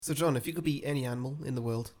So, John, if you could be any animal in the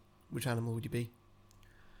world, which animal would you be?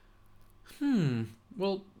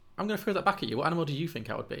 Well, I'm going to throw that back at you. What animal do you think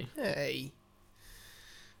I would be? Hey.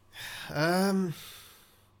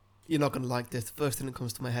 You're not going to like this. The first thing that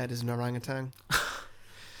comes to my head is an orangutan.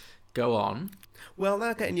 Go on. Well,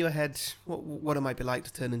 now get in your head what it might be like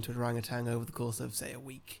to turn into an orangutan over the course of, say, a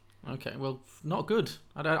week. Okay, well, not good.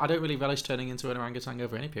 I don't really relish turning into an orangutan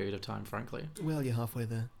over any period of time, frankly. Well, you're halfway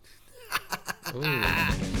there. Ooh.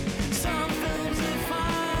 Some films are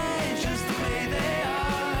fine just the way they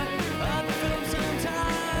are. Other films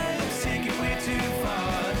sometimes take it way too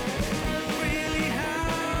far. Really, how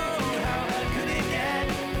hard could it get?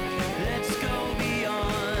 Let's go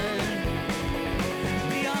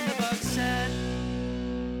beyond the box set.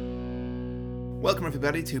 Welcome,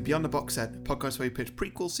 everybody, to Beyond the Box Set, a podcast where we pitch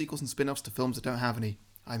prequels, sequels, and spin-offs to films that don't have any.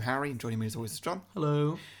 I'm Harry, and joining me as always is John.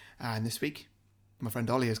 Hello. And this week, my friend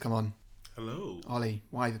Ollie has come on. Hello. Ollie,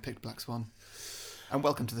 why have you picked Black Swan? And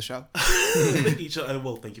welcome to the show. Thank you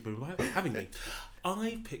for having me.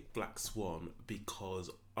 I picked Black Swan because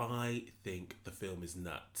I think the film is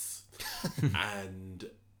nuts. And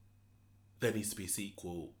there needs to be a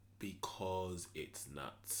sequel because it's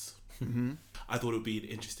nuts. Mm-hmm. I thought it would be an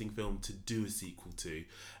interesting film to do a sequel to,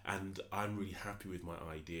 and I'm really happy with my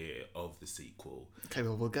idea of the sequel. Okay,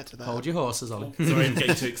 well, we'll get to that. Hold your horses, Ollie. Sorry, I'm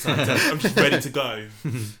getting too excited. I'm just ready to go.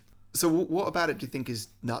 So what about it do you think is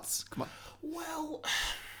nuts? Come on. Well,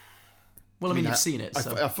 Well, I mean, you've seen it,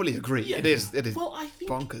 so... I fully agree. Yeah. It is well, I think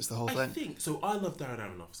bonkers, the whole I thing. think so. I love Darren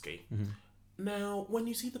Aronofsky. Now, when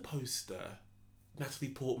you see the poster,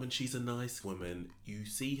 Natalie Portman, she's a nice woman. You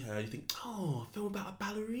see her, you think, oh, a film about a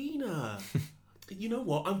ballerina. You know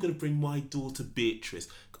what? I'm going to bring my daughter Beatrice.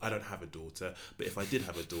 I don't have a daughter, but if I did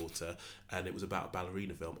have a daughter and it was about a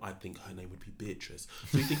ballerina film, I'd think her name would be Beatrice.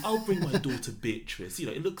 So you think, I'll bring my daughter Beatrice. You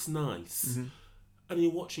know, it looks nice. And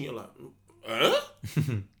you're watching it like,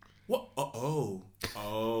 what? Oh.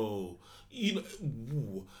 You know.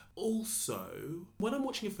 Ooh. Also, when I'm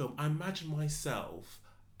watching a film, I imagine myself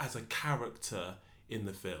as a character in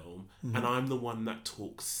the film, and I'm the one that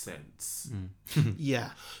talks sense.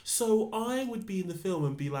 Yeah. So I would be in the film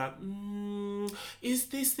and be like, is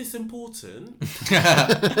this important?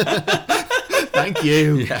 Thank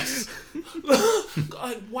you. Yes.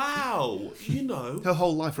 Like, wow, you know. Her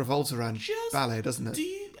whole life revolves around Just ballet, doesn't it? Do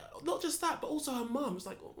you, not just that, but also her mum was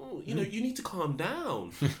like, you know, you need to calm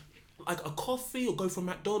down. Like a coffee or go for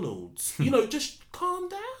McDonald's. You know, just calm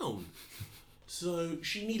down. So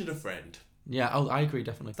she needed a friend. Yeah, I agree,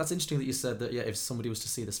 definitely. That's interesting that you said that, yeah, if somebody was to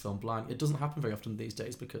see this film blind, it doesn't happen very often these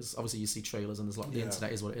days because obviously you see trailers and there's like, the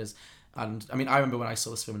internet is what it is. And I mean, I remember when I saw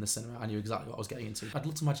this film in the cinema, I knew exactly what I was getting into. I'd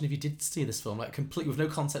love to imagine if you did see this film, like completely with no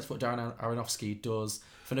context for what Darren Aronofsky does,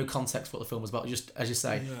 for no context for what the film was about, just as you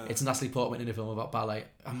say, it's Natalie Portman in a film about ballet.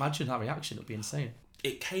 Imagine that reaction, it would be insane.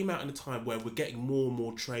 It came out in a time where we're getting more and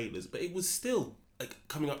more trailers, but it was still like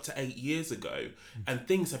coming up to 8 years ago, and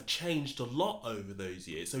things have changed a lot over those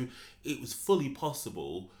years. So it was fully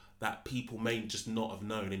possible that people may just not have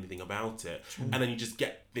known anything about it. And then you just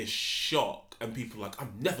get this shock and people are like,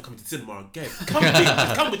 I'm never coming to cinema again.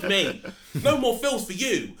 Come with me. No more films for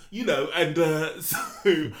you. You know, and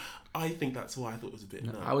so I think that's why I thought it was a bit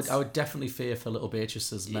nuts. I would definitely fear for little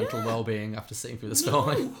Beatrice's mental well-being after sitting through this No,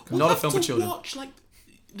 film. we'll Not a have film for to children. watch like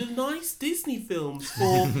the nice Disney films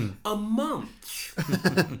for a month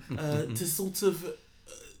to sort of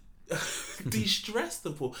de-stress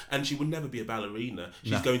the poor. And she would never be a ballerina.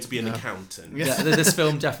 She's going to be an accountant. Yeah, this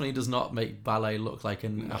film definitely does not make ballet look like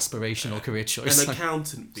an aspirational career choice. An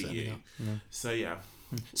accountant for you. yeah. So yeah.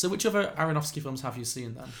 So which other Aronofsky films have you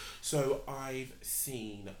seen then? So I've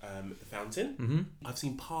seen The Fountain. Mm-hmm. I've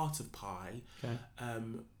seen part of Pi. Okay.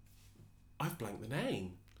 I've blanked the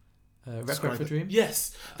name. Requiem for a Dream?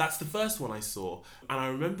 Yes, that's the first one I saw. And I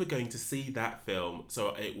remember going to see that film.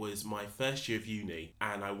 So it was my first year of uni.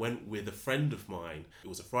 And I went with a friend of mine. It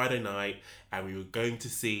was a Friday night. And we were going to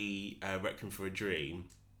see Requiem for a Dream.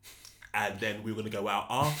 And then we were going to go out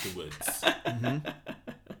afterwards.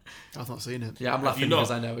 I've not seen it. Yeah, I'm Have laughing you not? because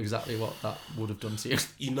I know exactly what that would have done to you.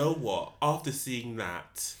 You know what? After seeing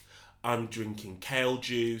that, I'm drinking kale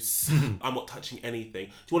juice. I'm not touching anything.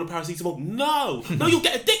 Do you want a paracetamol? No, you'll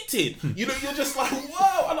get addicted. You know, you're just like,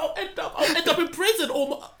 whoa, and I'll end up in prison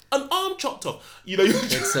or an arm chopped off. You know, you're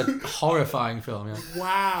It's just, a horrifying film, yeah.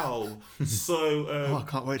 wow. So, Oh, I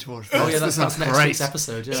can't wait to watch this. Oh yeah, This that's sounds next great. week's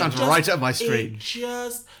episode, yeah. Sounds right up my it street.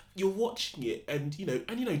 just you're watching it, and you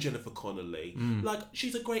know Jennifer Connelly, like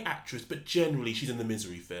she's a great actress, but generally she's in the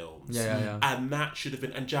misery films. Yeah. And that should have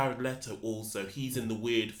been, and Jared Leto also, he's in the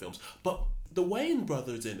weird films, but the Wayans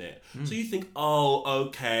brothers in it. So you think, oh,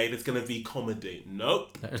 okay, there's gonna be comedy.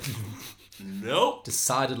 Nope. Nope.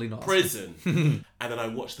 Decidedly not. Prison. And then I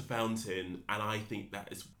watched The Fountain, and I think that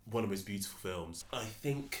is one of the most beautiful films. I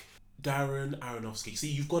think Darren Aronofsky. See,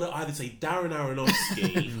 you've got to either say Darren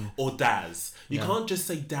Aronofsky or Daz. You can't just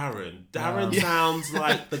say Darren. Darren sounds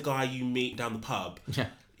like the guy you meet down the pub. Yeah.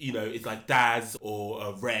 It's like Daz or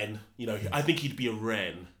a Ren. I think he'd be a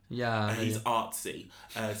Ren. Yeah. And he's artsy.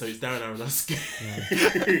 So it's Darren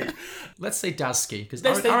Aronofsky. Let's say Dasky, because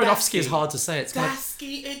Let's say Aronofsky Dasky. is hard to say. It's kind of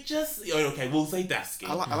Dasky, it just... Okay, we'll say Dasky.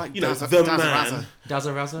 I like the Dazza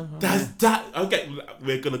man. Razza. Okay,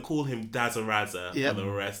 we're going to call him Dazza Yep. for the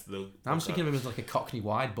rest of the... I'm just thinking of him as like a Cockney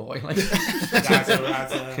wide boy. Like, Dazza.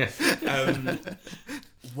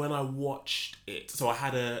 When I watched it, so I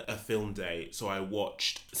had a film day, so I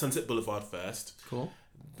watched Sunset Boulevard first, cool.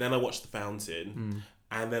 then I watched The Fountain,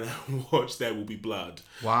 and then I watched There Will Be Blood.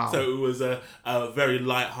 Wow. So it was a very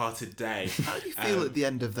light-hearted day. How do you feel at the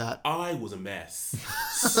end of that? I was a mess.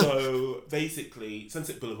 So basically,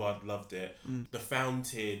 Sunset Boulevard, loved it. The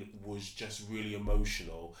Fountain was just really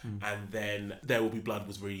emotional. And then There Will Be Blood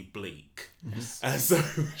was really bleak. And so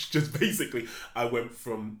it was just basically, I went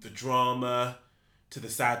from the drama to the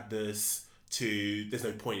sadness to there's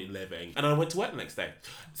no point in living. And I went to work the next day.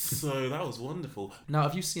 So that was wonderful. Now,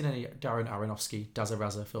 have you seen any Darren Aronofsky, Dazza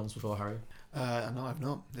Razza films before, Harry? No, I've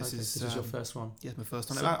not. This is your first one. Yeah, my first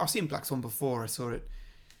one. So- I've seen Black Swan before. I saw it.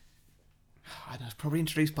 I don't know, probably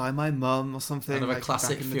introduced by my mum or something. Kind of a like,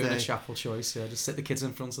 classic back in the Fiona day. Chapel choice, yeah. Just sit the kids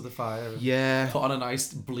in front of the fire and Yeah. put on a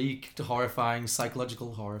nice, bleak, horrifying,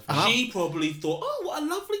 psychological horror film. She probably thought, oh, what a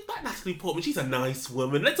lovely Natalie Portman. She's a nice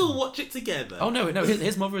woman. Let's all watch it together. Oh, no,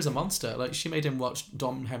 his mother is a monster. Like, she made him watch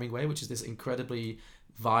Dom Hemingway, which is this incredibly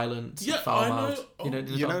violent, Yeah, foul-mouthed... I know.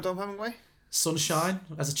 You know Dom Hemingway? Sunshine?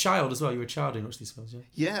 As a child as well, you were a child when you watched these films, yeah?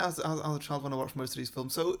 Yeah, as a child when I watched most of these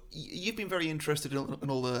films. So you've been very interested in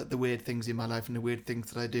all the weird things in my life and the weird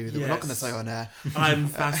things that I do that we're not going to Yes. say on air. I'm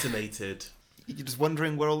fascinated. You're just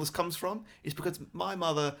wondering where all this comes from? It's because my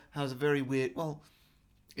mother has a very weird... Well,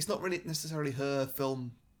 it's not really necessarily her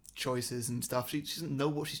film choices and stuff. She doesn't know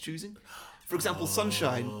what she's choosing. For example,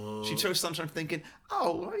 Sunshine. She chose Sunshine thinking,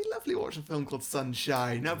 oh, it'd be lovely to watch a film called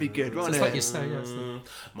Sunshine. That'd be good, wouldn't It's it? like you say, yes.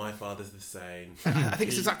 My father's the same. I think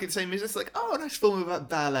it's exactly the same. It's just like, oh, a nice film about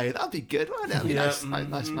ballet. That'd be good, wouldn't it? That'd be Yeah,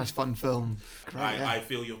 nice, fun film. Great, yeah. I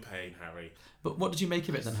feel your pain, Harry. But what did you make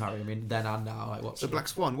of it then, Harry? I mean, then and now, like, what's The Black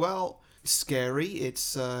Swan. Well, it's scary.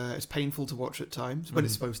 It's painful to watch at times, but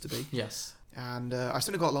it's supposed to be. Yes. And I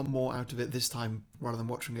certainly got a lot more out of it this time rather than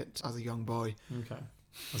watching it as a young boy. Okay.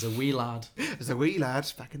 As a wee lad. As a wee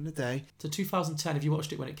lad back in the day. So 2010, if you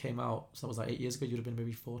watched it when it came out, so that was like 8 years ago, you'd have been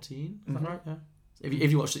maybe 14, is that right? Yeah.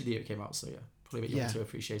 If you watched it the year it came out, so yeah, probably a bit young Yeah. to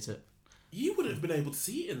appreciate it. You wouldn't have been able to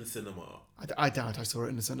see it in the cinema. I doubt I saw it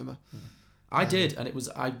in the cinema. I did, and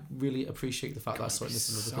I really appreciate the fact that I saw it in the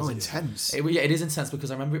cinema. So because intense. it is intense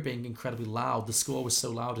because I remember it being incredibly loud. The score was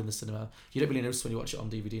so loud in the cinema. You don't really notice when you watch it on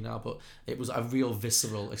DVD now, but it was a real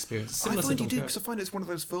visceral experience. I Similar find to you do, Dunkirk. because I find it's one of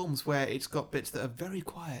those films where it's got bits that are very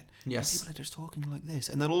quiet. Yes. And people are just talking like this.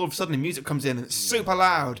 And then all of a sudden the music comes in and it's super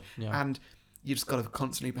loud. Yeah. And you just got to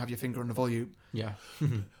constantly have your finger on the volume Yeah.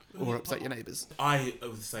 or upset your neighbours. I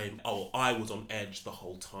was the same. Oh, I was on edge the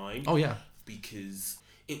whole time. Oh yeah. Because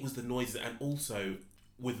it was the noises, and also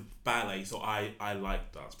with ballet. So I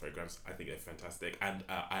like dance programs. I think they're fantastic, and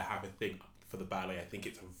I have a thing for the ballet. I think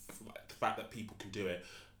it's the fact that people can do it,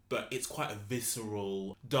 but it's quite a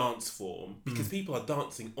visceral dance form because people are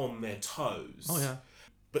dancing on their toes. Oh yeah.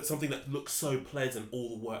 But something that looks so pleasant,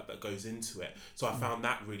 all the work that goes into it. So I found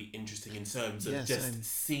that really interesting in terms of Yeah, just same.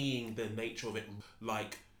 seeing the nature of it,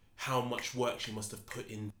 like how much work she must have put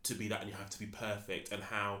in to be that, and you have to be perfect, and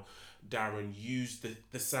how Darren used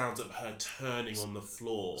the sounds of her turning on the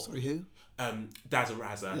floor. Sorry, who? Dazza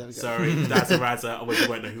Razza. There we go. Sorry, Dazza Razza. I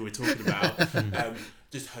won't know who we're talking about.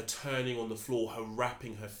 Just her turning on the floor, her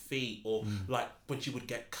wrapping her feet, or like when she would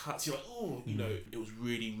get cuts, you're like, oh, you know, it was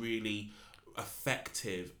really, really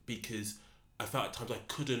effective because I felt at times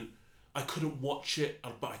I couldn't watch it,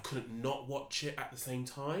 but I couldn't not watch it at the same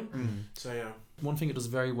time. So yeah. One thing it does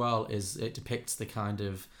very well is it depicts the kind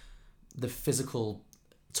of the physical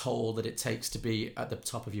toll that it takes to be at the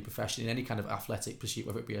top of your profession in any kind of athletic pursuit,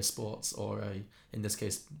 whether it be a sports or in this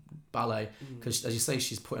case ballet, because as you say,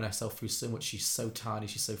 she's putting herself through so much. She's so tiny,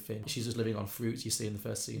 she's so thin, she's just living on fruit. You see in the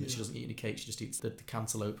first scene that she doesn't eat any cake, she just eats the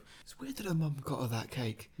cantaloupe. It's weird that her mum got her that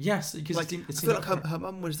cake. Yes, because Like, I feel like her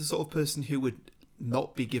mum was the sort of person who would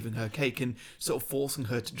not be giving her cake and sort of forcing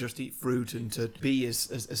her to just eat fruit and to be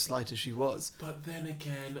as slight as she was. But then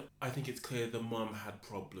again, I think it's clear the mum had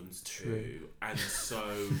problems too, and so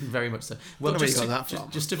Very much so. Well, Don't know just where to, you got that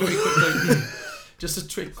from. just to very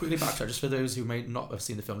quickly, quickly backtrack, just for those who may not have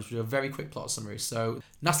seen the film, just do a very quick plot summary. So,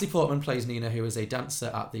 Natalie Portman plays Nina, who is a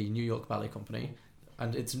dancer at the New York Ballet Company,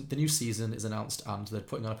 and the new season is announced, and they're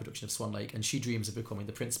putting on a production of Swan Lake, and she dreams of becoming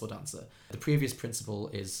the principal dancer. The previous principal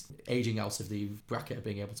is aging out of the bracket of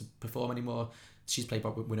being able to perform anymore. She's played by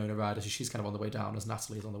Winona Ryder, so she's kind of on the way down as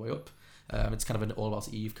Natalie is on the way up. It's kind of an all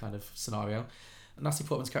about Eve kind of scenario. Natalie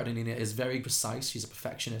Portman's character Nina is very precise. She's a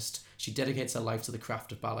perfectionist. She dedicates her life to the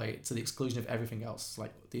craft of ballet to the exclusion of everything else.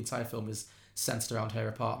 Like, the entire film is centered around her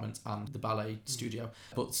apartment and the ballet studio.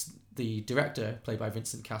 But the director, played by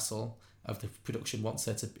Vincent Cassel, of the production, wants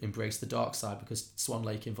her to embrace the dark side, because Swan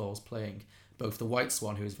Lake involves playing both the white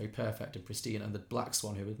swan, who is very perfect and pristine, and the black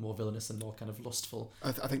swan, who is more villainous and more kind of lustful.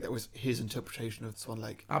 I think that was his interpretation of Swan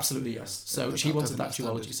Lake. Absolutely, yes. So That- she that wanted that doesn't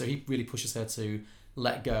duology. stand So he really pushes her to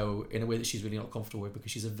let go in a way that she's really not comfortable with,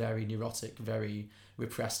 because she's a very neurotic, very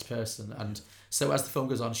repressed person. And so as the film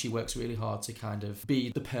goes on, she works really hard to kind of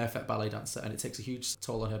be the perfect ballet dancer, and it takes a huge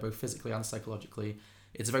toll on her both physically and psychologically.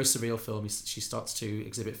 It's a very surreal film. She starts to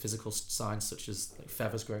exhibit physical signs such as like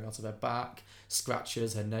feathers growing out of her back,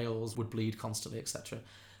 scratches, her nails would bleed constantly, etc.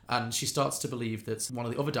 And she starts to believe that one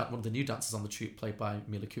of the new dancers on the troupe, played by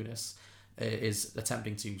Mila Kunis, is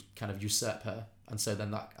attempting to kind of usurp her. And so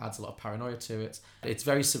then that adds a lot of paranoia to it. It's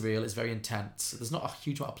very surreal. It's very intense. There's not a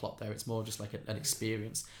huge amount of plot there. It's more just like an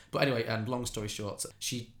experience. But anyway, and long story short,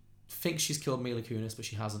 she thinks she's killed Mila Kunis, but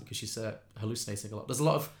she hasn't, because she's hallucinating a lot. There's a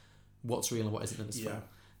lot of what's real and what isn't in this film.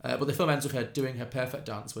 But the film ends with her doing her perfect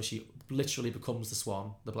dance, where she literally becomes the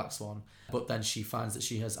swan, the black swan. But then she finds that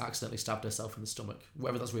she has accidentally stabbed herself in the stomach.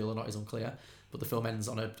 Whether that's real or not is unclear. But the film ends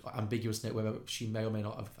on an ambiguous note, where she may or may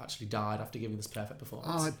not have actually died after giving this perfect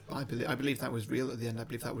performance. I believe that was real at the end. I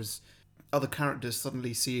believe that was other characters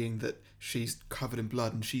suddenly seeing that she's covered in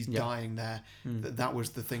blood and she's dying there. That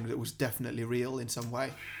was the thing that was definitely real in some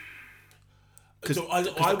way. Because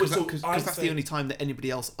that's the only time that anybody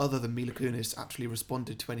else other than Mila Kunis actually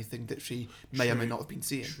responded to anything that she may or may not have been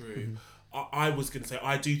seeing. True. I was going to say,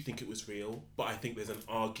 I do think it was real, but I think there's an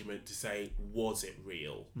argument to say, was it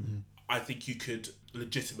real? I think you could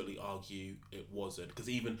legitimately argue it wasn't, because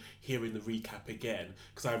even hearing the recap again,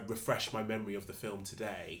 because I refreshed my memory of the film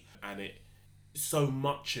today, and so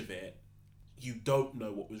much of it, you don't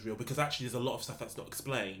know what was real, because actually there's a lot of stuff that's not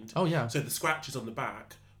explained. Oh, yeah. So the scratches on the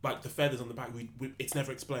back, like the feathers on the back, it's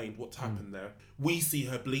never explained what's happened there. We see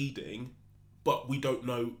her bleeding, but we don't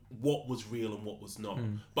know what was real and what was not.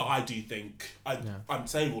 But I do think, I'm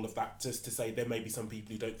saying all of that just to say there may be some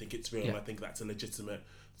people who don't think it's real, and I think that's a legitimate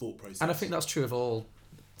thought process. And I think that's true of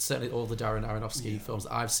certainly all the Darren Aronofsky films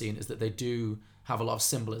that I've seen, is that they do have a lot of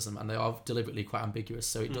symbolism, and they are deliberately quite ambiguous,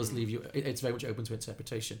 so it does leave you, it's very much open to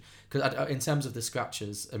interpretation. Because in terms of the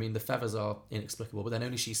scratches, I mean, the feathers are inexplicable, but then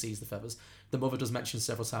only she sees the feathers. The mother does mention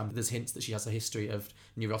several times, there's hints that she has a history of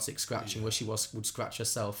neurotic scratching, where she would scratch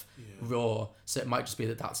herself raw, so it might just be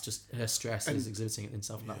that that's just her stress is exhibiting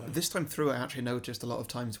itself in that way. This time through, I actually noticed a lot of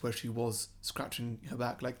times where she was scratching her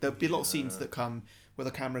back. Like, there'll be a lot of scenes that come where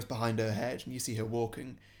the camera's behind her head and you see her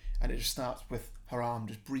walking, and it just starts with her arm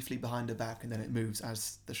just briefly behind her back, and then it moves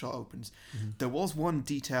as the shot opens. There was one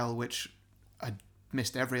detail which I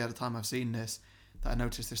missed every other time I've seen this, that I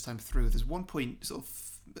noticed this time through. There's one point, sort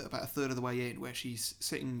of about a third of the way in, where she's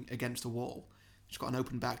sitting against a wall. She's got an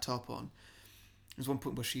open back top on. There's one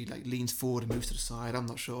point where she like leans forward and moves to the side, I'm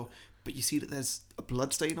not sure, but you see that there's a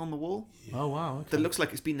blood stain on the wall. Oh, wow. Okay. That looks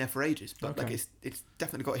like it's been there for ages, but Okay. like it's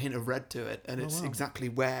definitely got a hint of red to it, and it's wow. exactly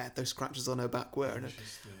where those scratches on her back were. And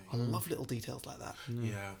I love little details like that.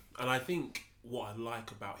 Yeah, and I think what I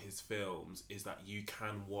like about his films is that you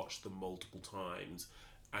can watch them multiple times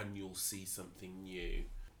and you'll see something new.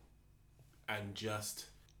 And just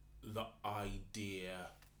the idea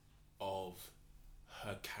of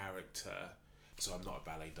her character. So I'm not a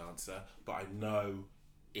ballet dancer, but I know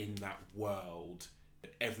in that world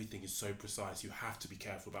everything is so precise. You have to be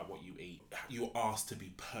careful about what you eat. You're asked to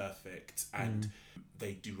be perfect, and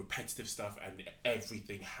they do repetitive stuff, and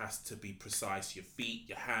everything has to be precise. Your feet,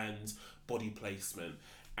 your hands, body placement.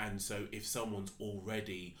 And so if someone's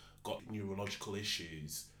already got neurological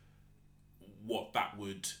issues, what that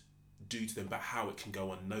would do to them, but how it can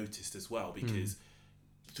go unnoticed as well, because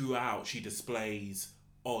throughout she displays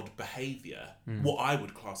odd behaviour, what I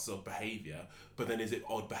would class as odd behaviour, but then is it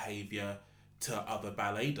odd behaviour to other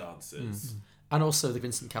ballet dancers? And also the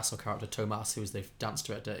Vincent Cassel character, Tomas, who is the dance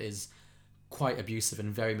director, is quite abusive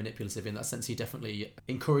and very manipulative in that sense. He definitely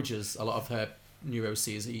encourages a lot of her Nero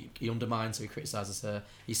sees. He undermines her, he criticises her,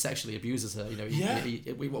 he sexually abuses her. You know, Yeah.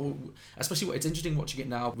 Especially it's interesting watching it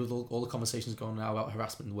now with all the conversations going on now about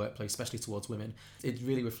harassment in the workplace, especially towards women. It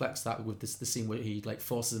really reflects that with the scene where he like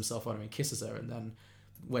forces himself on her and kisses her, and then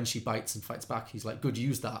when she bites and fights back, he's like, "Good,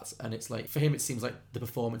 use that." And it's like, for him, it seems like the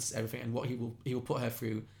performance is everything, and what he will put her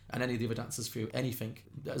through, and any of the other dancers through, anything,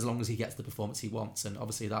 as long as he gets the performance he wants. And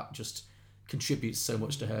obviously that just contributes so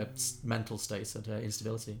much to her mental state and her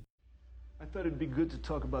instability. I thought it'd be good to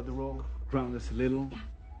talk about the role, ground us a little. Yeah.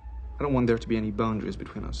 I don't want there to be any boundaries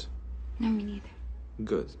between us. No, me neither.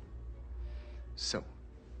 Good. So,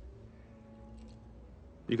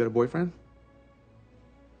 you got a boyfriend?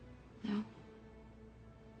 No.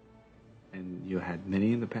 And you had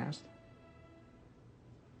many in the past?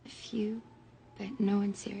 A few, but no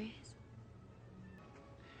one serious.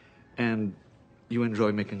 And you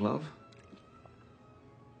enjoy making love?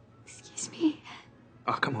 Excuse me?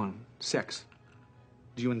 Oh, come on. Sex.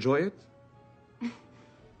 Do you enjoy it?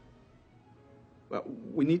 Well,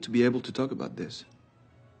 we need to be able to talk about this.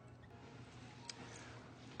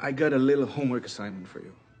 I got a little homework assignment for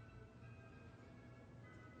you.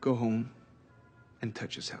 Go home and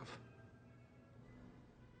touch yourself.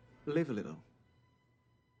 Live a little.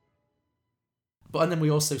 But and then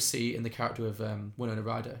we also see in the character of Winona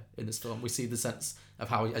Ryder in this film, we see the sense of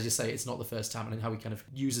how, as you say, it's not the first time, and how he kind of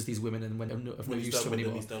uses these women, and when of no use to him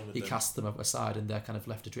anymore, he casts them aside, and they're kind of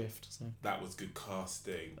left adrift. So That was good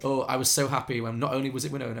casting. oh, I was so happy when not only was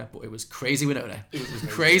it Winona, but it was crazy Winona. It was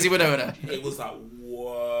crazy Winona. It was like,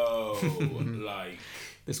 whoa, like.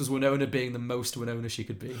 This was Winona being the most Winona she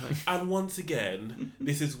could be. Like. And once again,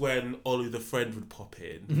 this is when Ollie the friend would pop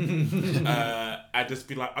in and just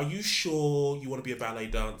be like, "Are you sure you want to be a ballet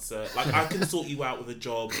dancer? Like, I can sort you out with a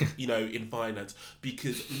job, you know, in finance,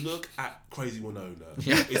 because look at crazy Winona.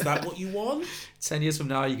 Yeah. Is that what you want? 10 years from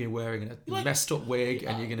now, you're going to be wearing a Like, messed up wig,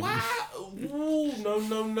 and you're going to be... Ooh,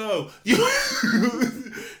 no.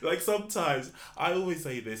 Like, sometimes, I always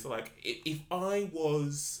say this, like, if I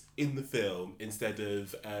was in the film instead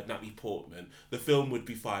of Natalie Portman, the film would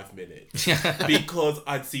be 5 minutes. Because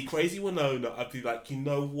I'd see crazy Winona, I'd be like, you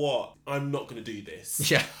know what? I'm not going to do this.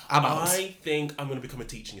 Yeah, I'm out. I think I'm going to become a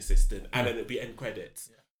teaching assistant, and then it'd be end credits.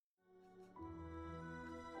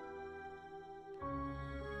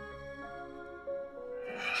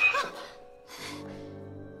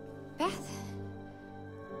 Beth?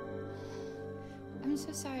 I'm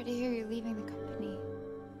so sorry to hear you're leaving the company.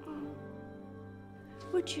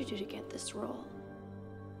 What'd you do to get this role?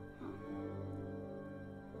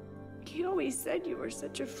 He always said you were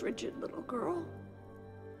such a frigid little girl.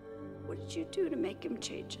 What did you do to make him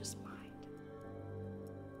change his mind?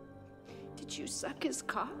 Did you suck his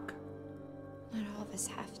cock? Not all of us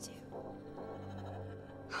have to.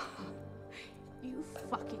 You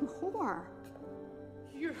fucking whore.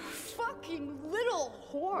 You're a fucking little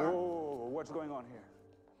whore. Oh, what's going on here?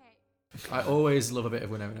 I always love a bit of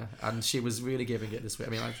Winona, and she was really giving it this way. I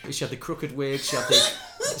mean, like, she had the crooked wig, she had the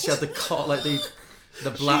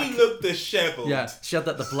black. She looked dishevelled. Yeah, she had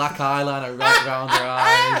the black eyeliner right around her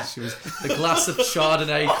eyes. She was the glass of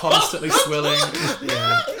Chardonnay constantly swilling.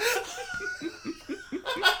 Yeah.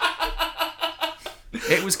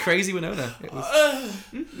 It was crazy Winona. It was.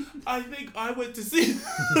 I think I went to see.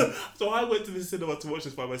 So I went to the cinema to watch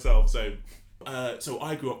this by myself. So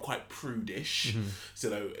I grew up quite prudish. Mm-hmm.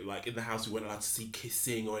 So like in the house we weren't allowed to see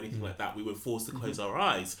kissing or anything like that. We were forced to close our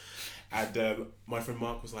eyes. And my friend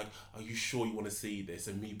Mark was like, "Are you sure you want to see this?"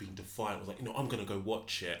 And me being defiant was like, "No, I'm gonna go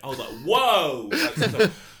watch it." I was like, "Whoa!"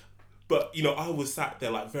 Like, but you know, I was sat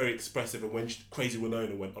there like very expressive. And when Crazy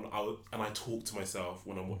Winona went on, I talked to myself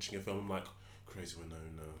when I'm watching a film. I'm like, "Crazy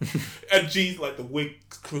Winona," and she's like the wig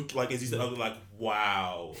crook, like as you said. I was like,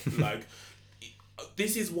 "Wow!" Like.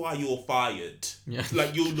 This is why you're fired. Yeah.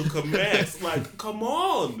 Like, you look a mess. Like, come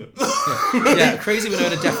on. Yeah, Crazy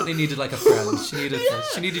Winona definitely needed like a friend. She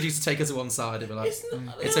needed you to take her to one side and be like,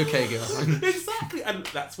 it's okay, girl. Exactly. And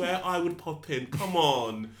that's where I would pop in. Come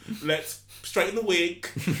on. Let's straighten the wig.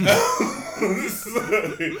 So,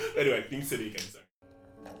 anyway, being silly again. Sorry.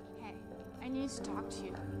 Hey, I need to talk to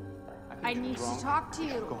you. I need to talk to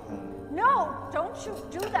you. Go home. No, don't you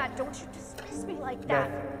do that. Don't you dismiss me like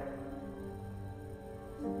that.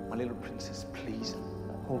 My little princess, please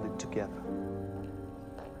hold it together.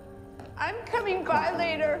 I'm coming by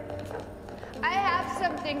later. I have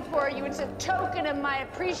something for you. It's a token of my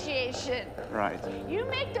appreciation. Right. You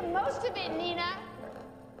make the most of it, Nina.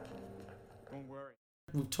 Don't worry.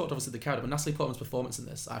 We've talked obviously the character, but Natalie Portman's performance in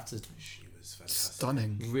this, I have to, She was fantastic.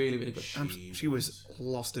 Stunning. really, really good. She was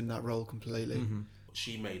lost in that role completely.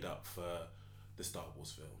 She made up for the Star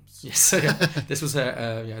Wars films. Yes, yeah, this was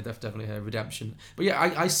her, definitely her redemption. But yeah,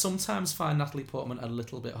 I sometimes find Natalie Portman a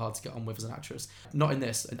little bit hard to get on with as an actress. Not in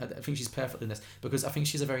this, and I think she's perfect in this, because I think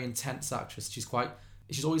she's a very intense actress.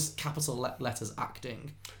 She's always capital letters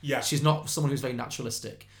acting. Yeah. She's not someone who's very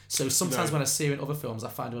naturalistic. So sometimes No. when I see her in other films, I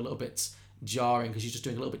find her a little bit jarring because she's just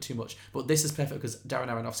doing a little bit too much. But this is perfect because Darren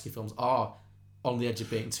Aronofsky films are on the edge of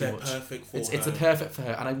being too They're much. perfect for It's her. perfect for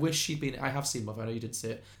her, and I wish she'd been. I have seen Mother. I know you didn't see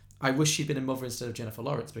it. I wish she'd been in Mother instead of Jennifer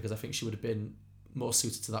Lawrence, because I think she would have been more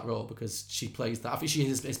suited to that role, because she plays that. I think she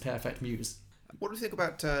is perfect muse. What do you think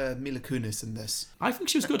about Mila Kunis in this? I think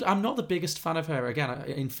she was good. I'm not the biggest fan of her. Again,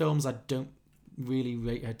 in films, I don't really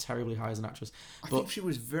rate her terribly high as an actress. I But think she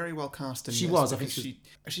was very well cast in She this was, I think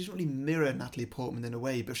because she doesn't really mirror Natalie Portman in a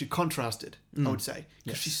way, but she contrasted, I would say,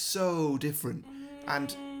 because she's so different.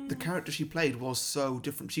 And the character she played was so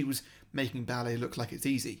different. She was making ballet look like it's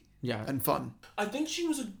easy and fun. I think she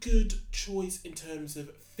was a good choice in terms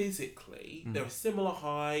of physically. They're a similar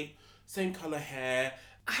height, same colour hair.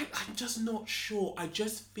 I'm just not sure. I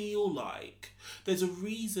just feel like there's a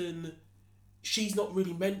reason she's not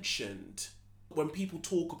really mentioned. When people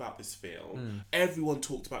talk about this film, everyone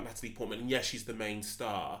talked about Natalie Portman, and yes, she's the main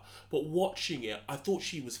star. But watching it, I thought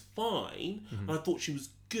she was fine, and I thought she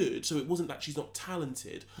was good, so it wasn't that she's not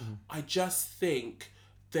talented. I just think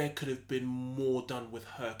there could have been more done with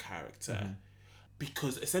her character,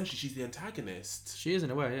 because essentially she's the antagonist. she is in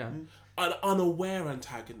a way, yeah. An unaware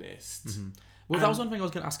antagonist. Well, that was one thing I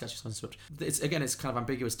was going to ask, actually. It's kind of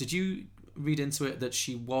ambiguous. Did you read into it that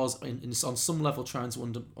she was, on some level, trying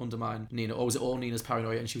to undermine Nina, or was it all Nina's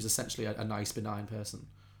paranoia and she was essentially a nice, benign person?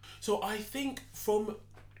 So I think from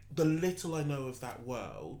the little I know of that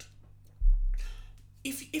world,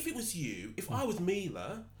 if it was you, if I was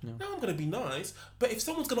Mila, now I'm going to be nice, but if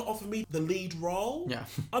someone's going to offer me the lead role,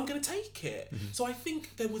 I'm going to take it. So I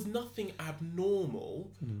think there was nothing abnormal.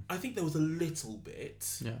 I think there was a little bit.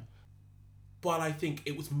 Yeah. But I think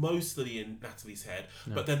it was mostly in Natalie's head.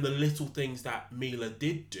 But then the little things that Mila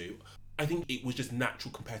did do, I think it was just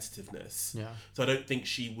natural competitiveness. Yeah. So I don't think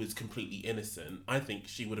she was completely innocent. I think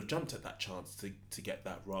she would have jumped at that chance to get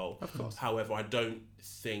that role. Of course. However, I don't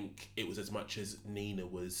think it was as much as Nina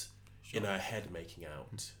was in her head making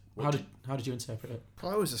out. How did you interpret it?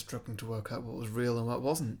 I was just struggling to work out what was real and what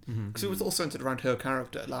wasn't, because it was all centered around her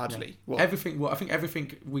character largely. Well, I think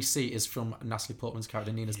everything we see is from Natalie Portman's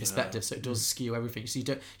character, Nina's perspective, so it does skew everything. So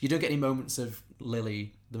you don't get any moments of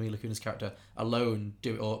Lily, the Mila Kunis character, alone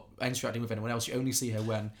do it or interacting with anyone else. You only see her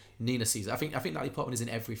when Nina sees it. I think Natalie Portman is in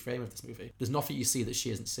every frame of this movie. There's nothing you see that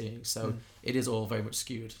she isn't seeing, so it is all very much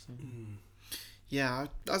skewed. So. Yeah,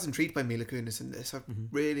 I was intrigued by Mila Kunis in this. I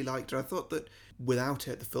really liked her. I thought that without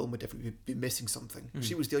her, the film would definitely be missing something.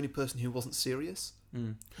 She was the only person who wasn't serious,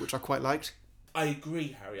 which I quite liked. I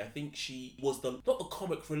agree, Harry. I think she was not the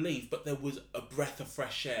comic relief, but there was a breath of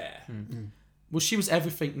fresh air. Well, she was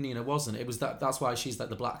everything Nina wasn't. It was that's why she's like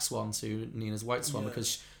the black swan to Nina's white swan,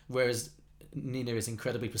 because whereas Nina is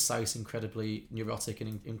incredibly precise, incredibly neurotic,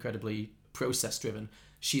 and incredibly process driven,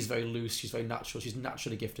 she's very loose, she's very natural, she's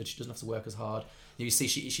naturally gifted, she doesn't have to work as hard. You see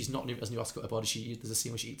she's not as neurotic about her body. There's a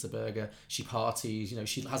scene where she eats a burger, she parties,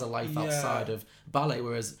 she has a life outside of ballet,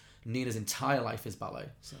 whereas Nina's entire life is ballet.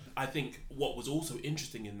 So. I think what was also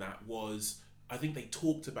interesting in that was, I think they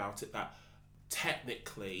talked about it, that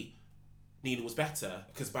technically Nina was better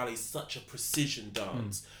because ballet is such a precision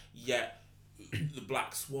dance, yet the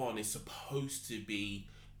Black Swan is supposed to be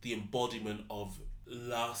the embodiment of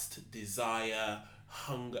lust, desire,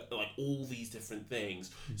 hunger, like all these different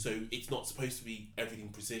things. So it's not supposed to be everything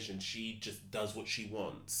precision. She just does what she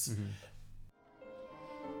wants.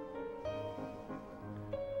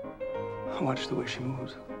 I watch the way she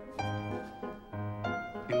moves.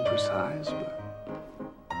 Imprecise, but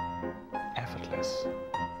effortless.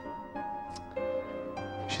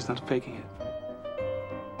 She's not faking it.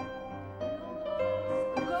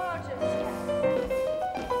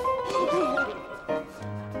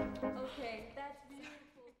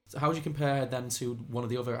 So how would you compare her then to one of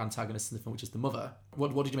the other antagonists in the film, which is the mother?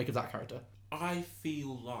 What did you make of that character? I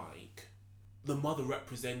feel like the mother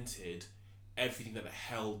represented everything that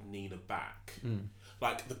held Nina back.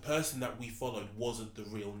 Like, the person that we followed wasn't the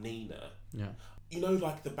real Nina. Yeah. You know,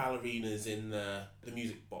 like the ballerinas in the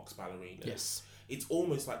music box ballerinas? Yes. It's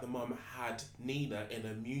almost like the mum had Nina in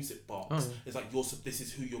a music box. Oh, yeah. It's like, this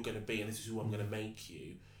is who you're going to be and this is who I'm going to make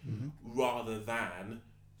you. Rather than,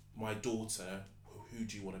 my daughter, who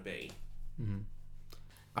do you want to be?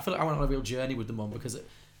 I feel like I went on a real journey with the mum, because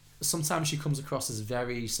sometimes she comes across as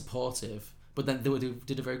very supportive, But then they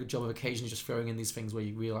did a very good job of occasionally just throwing in these things where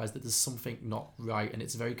you realise that there's something not right, and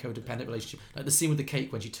it's a very codependent relationship. Like the scene with the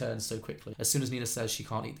cake when she turns so quickly. As soon as Nina says she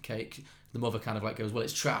can't eat the cake, the mother kind of like goes, well,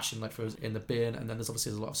 it's trash, and like throws it in the bin. And then there's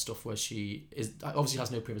a lot of stuff where she obviously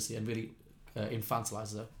has no privacy and really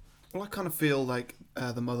infantilises her. Well, I kind of feel like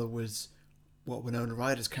the mother was what Winona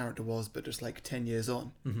Ryder's character was, but just like 10 years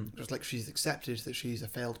on. Mm-hmm. Just like she's accepted that she's a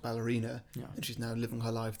failed ballerina, Yeah. and she's now living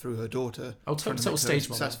her life through her daughter. Oh, trying to total make her a stage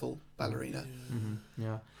mother. successful ballerina.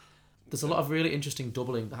 Yeah. There's a lot of really interesting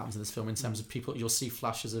doubling that happens in this film in terms of people. You'll see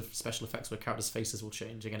flashes of special effects where characters' faces will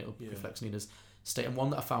change. Again, it'll reflect Nina's state. And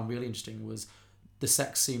one that I found really interesting was the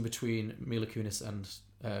sex scene between Mila Kunis and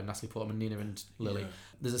Natalie Portman, Nina and Lily. Yeah.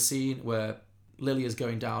 There's a scene where Lily is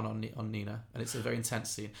going down on Nina, and it's a very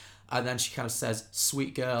intense scene. And then she kind of says,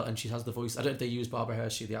 "Sweet girl," and she has the voice. I don't know if they used Barbara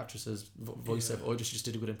Hershey, the actress's voiceover, or she just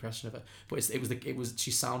did a good impression of her. But it was she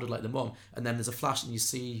sounded like the mum. And then there's a flash, and you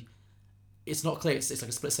see. It's not clear. It's like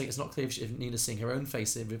a split second. It's not clear if Nina's seeing her own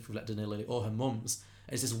face reflected in Lily or her mum's.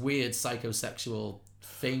 It's this weird psychosexual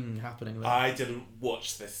thing happening there. I didn't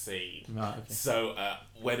watch this scene. Right, okay. So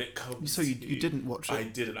when it comes So you didn't watch it? I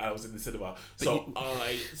didn't. I was in the cinema. But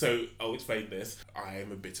I'll explain this. I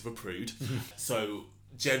am a bit of a prude. So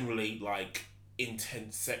generally, like,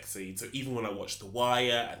 intense sex scene. So even when I watched The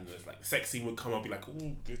Wire and there's like the sex scene would come, I'd be like,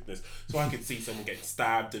 oh goodness. So I could see someone getting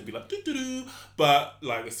stabbed and be like, doo doo doo. But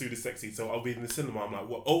like as soon as sex scene, so I'll be in the cinema. I'm like,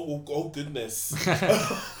 what? Oh goodness.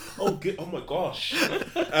 Oh my gosh.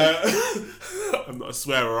 I'm not a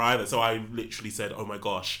swearer either, so I literally said, oh my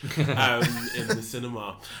gosh, in the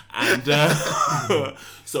cinema. And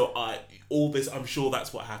so all this, I'm sure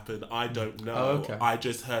that's what happened. I don't know. Oh, okay. I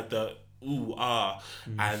just heard the ooh,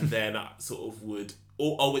 and then I sort of would,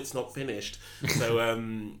 it's not finished. So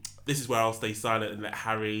this is where I'll stay silent and let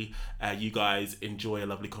Harry, you guys enjoy a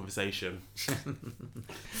lovely conversation.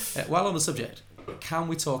 While on the subject, can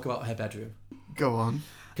we talk about her bedroom? Go on.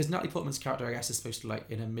 Because Natalie Portman's character, I guess, is supposed to be like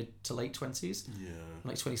in her mid to late 20s. Yeah.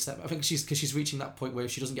 Like 27. I think she's reaching that point where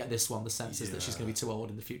if she doesn't get this one, the sense is that she's going to be too old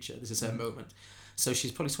in the future. This is her moment. So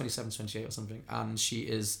she's probably 27, 28 or something. And she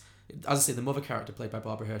is, as I say, the mother character played by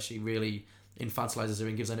Barbara Hershey really infantilizes her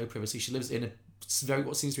and gives her no privacy. She lives in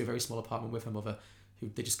what seems to be a very small apartment with her mother, who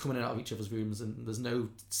they just come in and out of each other's rooms, and there's no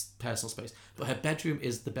personal space. But her bedroom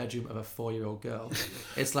is the bedroom of a 4-year-old girl.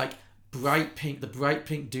 It's like the bright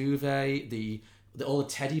pink duvet, all the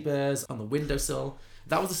teddy bears on the windowsill.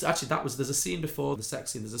 There's a scene before the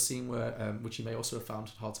sex scene. There's a scene where, which you may also have found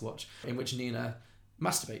hard to watch, in which Nina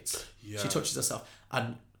masturbates. Yeah. She touches herself,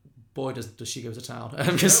 and boy does she go to town.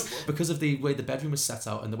 Because of the way the bedroom was set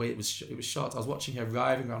out and the way it was shot. I was watching her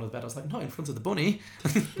writhing around the bed. I was like, not in front of the bunny.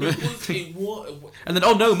 It was. And then,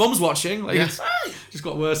 oh no, mum's watching. Like, Yeah. it's just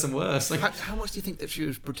got worse and worse. Like, How much do you think that she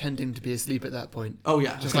was pretending to be asleep at that point? oh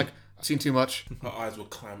yeah, Just like, I've seen too much. Her eyes were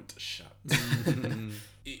clamped shut.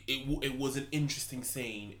 it was an interesting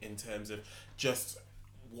scene in terms of just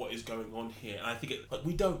what is going on here. And I think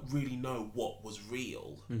we don't really know what was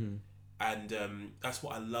real. Mm-hmm. And that's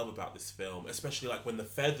what I love about this film, especially like when the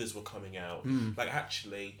feathers were coming out. Like,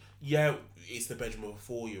 actually, yeah, it's the bedroom of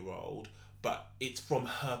a 4-year-old, but it's from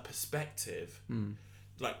her perspective.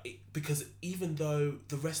 Because even though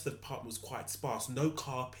the rest of the apartment was quite sparse, no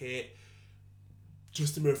carpet,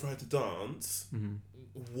 just a mirror for her to dance.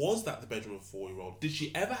 Was that the bedroom of a 4-year-old? Did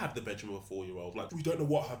she ever have the bedroom of a 4-year-old? Like, we don't know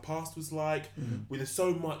what her past was like. There's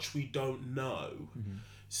so much we don't know.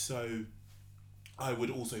 So I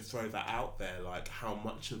would also throw that out there, like how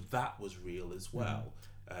much of that was real as well.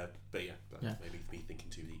 But yeah, that's maybe me thinking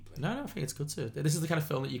too deeply. No, I think it's good too. This is the kind of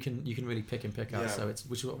film that you can really pick out. Yeah. So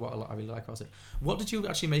which is what I really like about it. What did you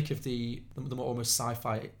actually make of the more almost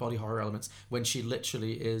sci-fi body horror elements when she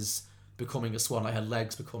literally is becoming a swan, like her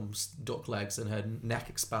legs become duck legs and her neck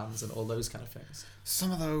expands and all those kind of things?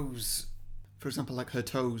 Some of those, for example, like her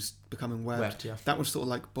toes becoming webbed, Yeah. that was sort of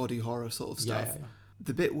like body horror sort of stuff. Yeah.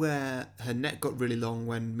 The bit where her neck got really long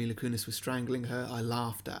when Mila Kunis was strangling her, I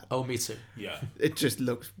laughed at. Oh, me too. Yeah. It just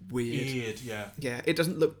looked weird. Weird, yeah. Yeah, it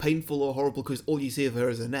doesn't look painful or horrible because all you see of her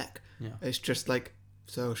is her neck. Yeah. It's just like,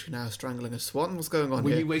 so she's now strangling a swan? What's going on Were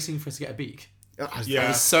here? you waiting for her to get a beak? I Yeah. I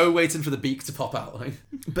was so waiting for the beak to pop out. Like.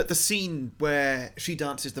 But the scene where she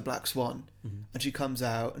dances the Black Swan and she comes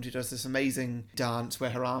out and she does this amazing dance where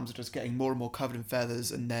her arms are just getting more and more covered in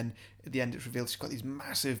feathers, and then at the end it's revealed she's got these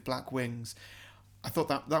massive black wings. I thought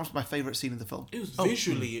that was my favourite scene of the film. It was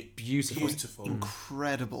visually beautiful.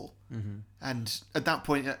 Incredible. And at that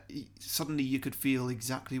point, suddenly you could feel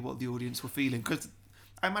exactly what the audience were feeling. Because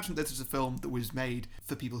I imagine this is a film that was made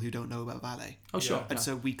for people who don't know about ballet. Oh, sure. And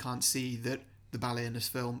so we can't see that the ballet in this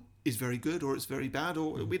film is very good or it's very bad,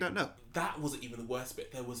 or we don't know. That wasn't even the worst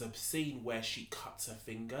bit. There was a scene where she cuts her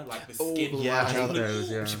finger, like the skin. yeah, I hate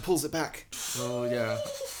those, yeah. She pulls it back. Oh, yeah.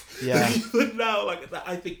 Yeah. Even now, like that,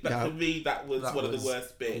 I think that Yeah. for me that was That one of was the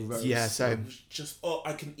worst bits. gross. Yeah, It same. was just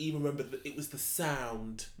I can even remember that it was the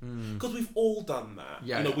sound because we've all done that.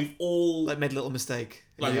 Yeah, you know, yeah. we've all Like made a little mistake.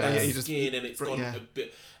 like yeah, that you just skin and it's gone yeah. a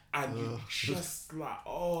bit, and you just like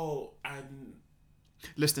and.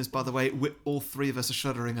 Listeners, by the way, all three of us are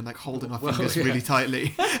shuddering and like holding our fingers really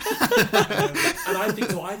tightly. And I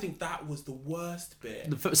think that was the worst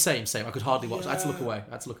bit. Same. I could hardly watch. I had to look Yeah. away.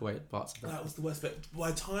 I had to look away at parts of that. That was the worst bit. By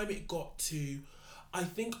the time it got to, I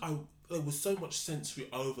think there was so much sensory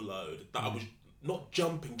overload that I was not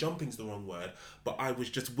jumping. Jumping's the wrong word, but I was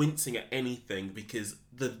just wincing at anything because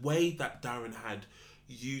the way that Darren had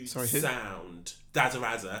used Sorry, who? sound,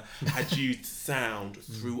 Dazaraza had used sound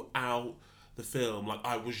throughout the film, like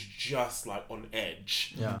I was just like on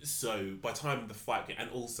edge. Yeah. So by the time the fight, and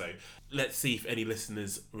also let's see if any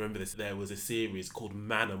listeners remember this. There was a series called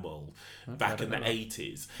Manimal back in the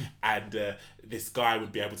 80s, and this guy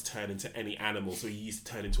would be able to turn into any animal. So he used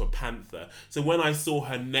to turn into a panther. So when I saw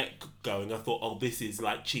her neck going, I thought, oh, this is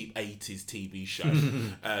like cheap 80s TV show.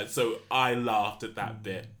 So I laughed at that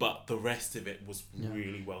bit, but the rest of it was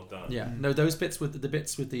really well done. Yeah, no, those bits with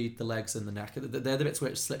the legs and the neck, they're the bits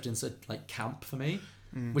where it slipped into like camp for me,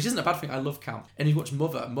 which isn't a bad thing. I love camp. And if you watch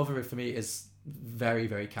Mother for me is very,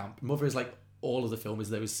 very camp. Mother is like all of the film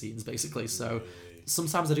is those scenes basically. So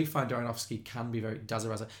sometimes I do find Aronofsky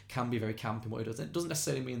Dazaraza can be very camp in what he does. It doesn't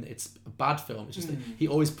necessarily mean that it's a bad film. It's just that he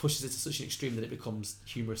always pushes it to such an extreme that it becomes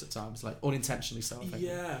humorous at times, like unintentionally so. I think.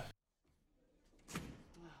 Yeah.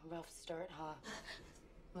 Rough start, huh?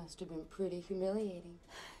 Must have been pretty humiliating.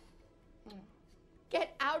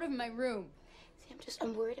 Get out of my room. See,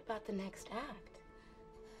 I'm worried about the next act.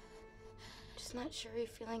 Just not sure you're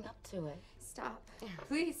feeling up to it. Stop.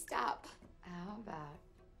 Please stop. How about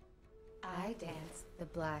I dance the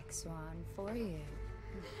Black Swan for you?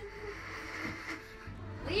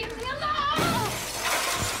 Leave me alone!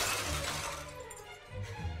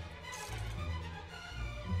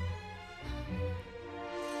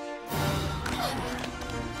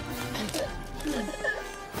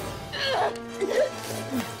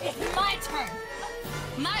 It's my turn!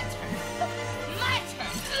 My turn! My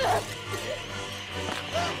turn!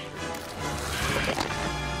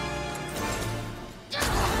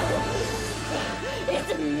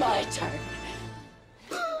 It's my turn!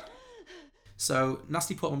 So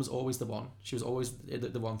Nasty Portman was always the one. She was always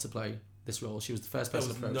the one to play this role. She was the first There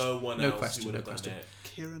person was approached. no one No else question, who would no have done question. it.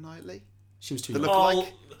 Keira Knightley. She was too The young.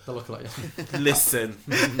 lookalike. The lookalike. Listen,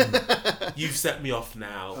 you've set me off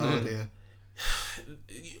now. Oh dear.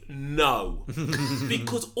 No,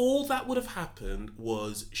 because all that would have happened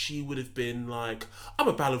was she would have been like, I'm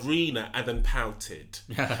a ballerina, and then pouted.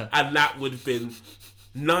 And that would have been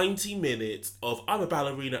 90 minutes of I'm a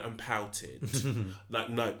ballerina and pouted. Like,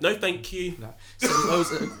 no, thank you. No. So it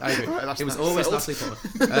was always, I agree. Right, it was that's always settled.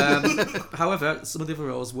 Nasty Portman. However, some of the other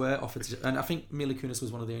roles were offered to, and I think Mila Kunis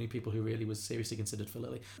was one of the only people who really was seriously considered for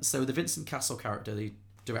Lily. So the Vincent Castle character, the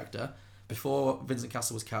director, before Vincent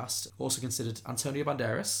Castle was cast, also considered Antonio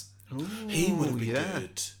Banderas. He would have been yeah.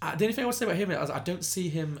 good. The only thing I would say about him is I don't see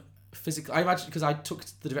him physically. I imagine because I took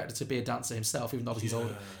the director to be a dancer himself, even though he's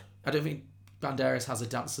older. I don't think Banderas has a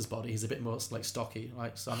dancer's body. He's a bit more like stocky,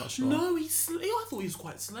 like, so I'm not sure. No, I thought he was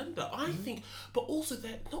quite slender. I think, but also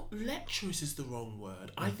that not lecherous is the wrong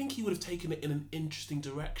word. I think he would have taken it in an interesting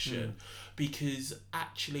direction because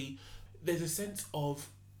actually there's a sense of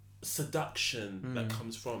seduction that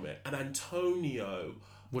comes from it, and Antonio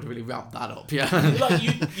Would really ramp that up, yeah. like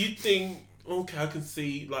you think, okay, I can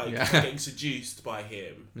see like getting seduced by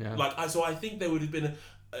him. Yeah. Like so I think there would have been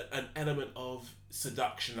an element of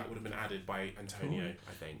seduction that would have been added by Antonio.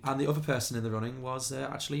 I think. And the other person in the running was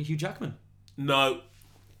actually Hugh Jackman. No.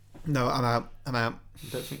 No, I'm out.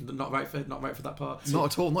 Don't think not right for that part. Not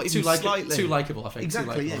at all. Not even slightly. Too likable, I think.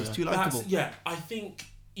 Exactly. Too Yeah, he's likeable, too likable. Yeah, I think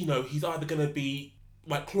he's either gonna be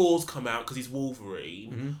like claws come out because he's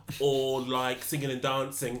Wolverine, or like singing and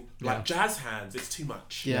dancing like jazz hands. It's too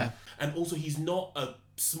much. Yeah. And also he's not a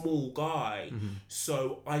small guy,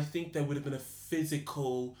 so I think there would have been a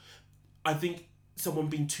physical. I think someone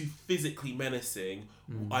being too physically menacing,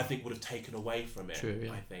 I think would have taken away from it. True,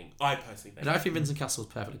 yeah. I personally think. And I think Vincent Castle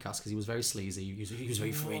was perfectly cast because he was very sleazy. He was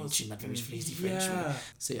very French and that very sleazy French way.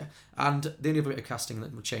 So yeah. And the only other bit of casting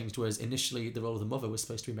that changed was initially the role of the mother was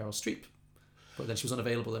supposed to be Meryl Streep, but then she was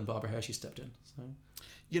unavailable and Barbara Hershey stepped in. So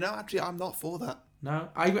Actually, I'm not for that. no,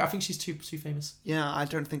 I think she's too famous. Yeah, I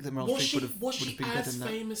don't think that Meryl Streep would have was she been good as in that.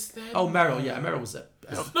 famous then? Oh, Meryl, yeah, Meryl was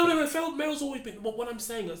No, Meryl's always been. What I'm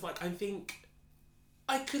saying is, like, I think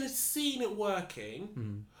I could have seen it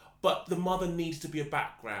working, but the mother needs to be a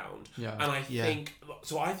background. Yeah. And I think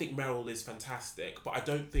Meryl is fantastic, but I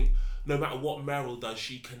don't think no matter what Meryl does,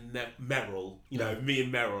 she can Meryl, me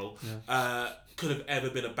and Meryl, could have ever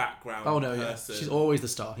been a background person. She's always the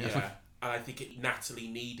star. Yeah. And I think Natalie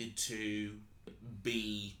needed to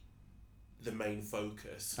be the main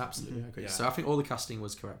focus. Absolutely, I agree. Yeah. So I think all the casting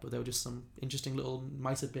was correct, but there were just some interesting little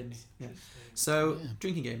might have been. Yeah. So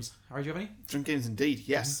drinking games. Harry, do you have any? Drinking games, indeed.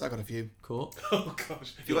 Yes, I got a few. Cool. Oh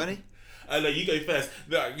gosh. You got any? No, you go first.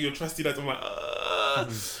 You're trusty lads. I'm like.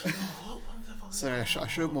 Sorry, I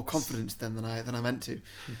showed more confidence then than I meant to.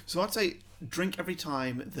 So I'd say drink every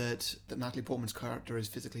time that Natalie Portman's character is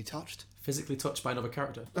physically touched. Physically touched by another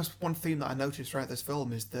character. That's one theme that I noticed throughout this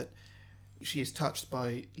film is that she is touched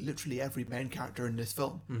by literally every main character in this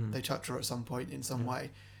film. They touch her at some point in some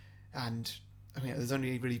way. And I mean, there's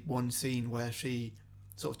only really one scene where she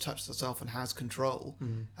sort of touches herself and has control.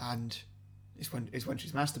 And it's when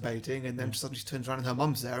she's masturbating, and then suddenly she turns around and her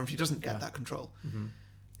mum's there and she doesn't get that control.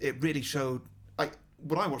 It really showed, like,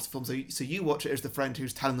 when I watch the film, so you watch it as the friend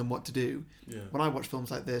who's telling them what to do. Yeah. When I watch films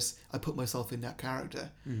like this, I put myself in that character.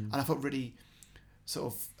 And I felt really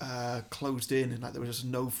sort of closed in, and like there was just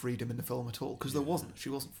no freedom in the film at all, because there wasn't. She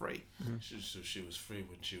wasn't free. She was free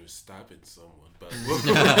when she was stabbing someone, but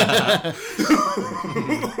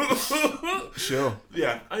sure.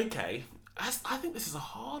 Yeah. Okay. I think this is a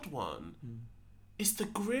hard one. It's the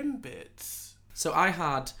grim bits. So I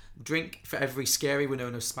had drink for every scary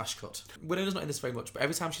Winona smash cut. Winona's not in this very much, but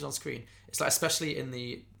every time she's on screen, it's like, especially in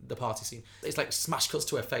the party scene, it's like smash cuts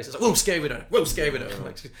to her face. It's like, whoa, scary Winona, whoa, scary Winona.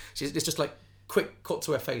 Like, it's just like quick cut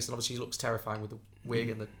to her face, and obviously she looks terrifying with the wig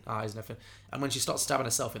and the eyes and everything. And when she starts stabbing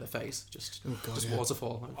herself in the face, just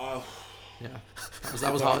waterfall. Like, yeah,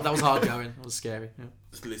 that was hard. That was hard going. That was scary. Yeah.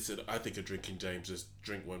 Listen, I think a drinking James just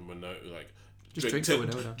drink when Winona, like. Just drink to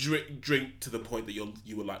Winona. Drink to the point that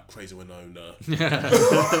you were like crazy Winona.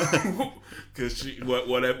 Because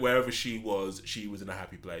wherever she was in a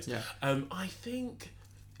happy place. Yeah. I think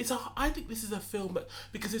this is a film,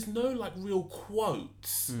 because there's no like real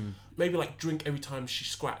quotes. Maybe like drink every time she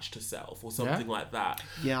scratched herself or something like that.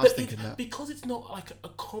 Yeah, I was thinking that. Because it's not like a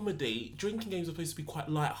comedy. Drinking games are supposed to be quite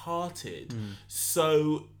light-hearted,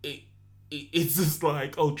 so it's just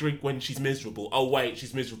like, oh, drink when she's miserable. Oh, wait,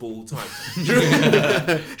 she's miserable all the time.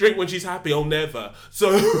 Drink when she's happy. Oh, never.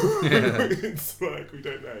 So it's like, we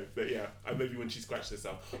don't know. But yeah, maybe when she scratched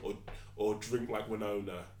herself, or drink like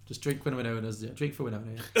Winona. Just drink when Winona's. Yeah, drink for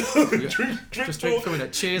Winona. Yeah. Drink for Winona.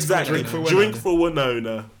 Cheers. Exactly. Drink for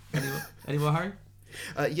Winona. Any more, Harry?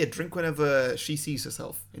 Yeah, drink whenever she sees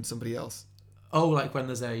herself in somebody else. Oh, like when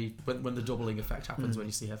there's when the doubling effect happens when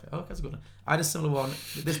you see her face. Oh, that's a good one. I had a similar one.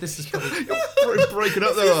 This is probably You're breaking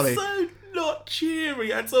up there, Ollie. So not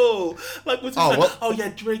cheery at all. Like we're oh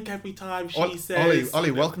yeah, drink every time she says.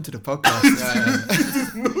 Ollie, welcome to the podcast.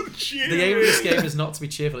 Not cheery. The aim of this game is not to be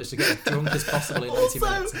cheerful; it's to get as drunk as possible in 90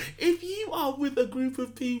 minutes. If you are with a group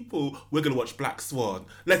of people, we're gonna watch Black Swan.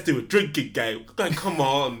 Let's do a drinking game. Like, come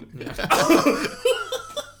on.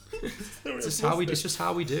 It's just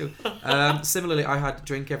how we do. Similarly, I had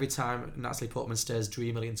drink every time Natalie Portman stares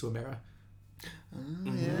dreamily into a mirror.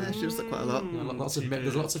 Yeah, she does that quite a lot. Yeah,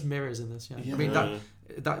 there's lots of mirrors in this. Yeah. I mean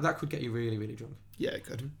that could get you really, really drunk. Yeah, it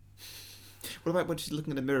could. What about when she's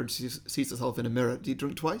looking in a mirror and she sees herself in a mirror? Do you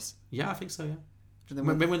drink twice? Yeah, I think so. Yeah.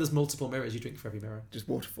 When there's multiple mirrors, you drink for every mirror. Just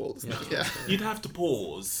waterfalls. Yeah. You'd have to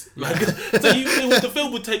pause. Like, so the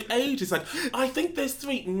film would take ages. Like, I think there's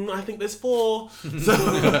 3. I think there's 4.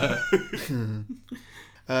 So.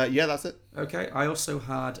 Yeah, that's it. Okay. I also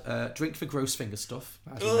had drink for gross finger stuff.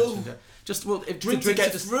 As you mentioned it. Just drink to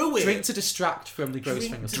get through it. Drink to distract from the gross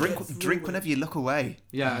finger stuff. Drink whenever you look away.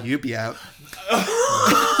 Yeah. You'll be out.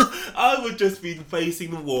 I would just be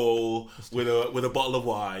facing the wall with a bottle of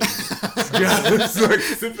wine. Just like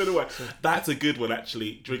sipping away. That's a good one,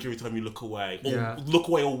 actually. Drink every time you look away. Or look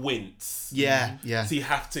away or wince. Yeah. So you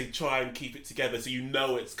have to try and keep it together so you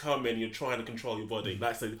know it's coming. You're trying to control your body.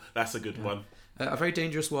 That's a good one. A very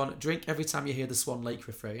dangerous one. Drink every time you hear the Swan Lake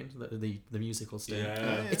refrain, the musical still.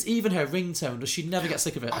 Yeah. It's even her ringtone. Does she never get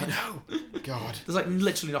sick of it? I know. God. There's like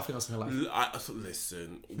literally nothing else in her life.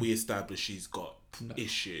 Listen, we established she's got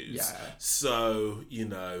issues. Yeah. So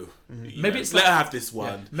maybe it's let her have this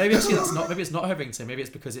one. Yeah. Maybe actually Maybe it's not her ringtone. Maybe it's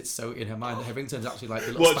because it's so in her mind that her ringtone's actually like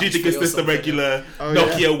the little. What do you think? It's just the regular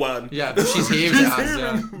Nokia one? Yeah, but she's hearing it as.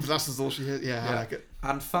 Yeah. That's all she hears. Yeah, I like it.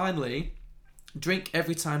 And finally, drink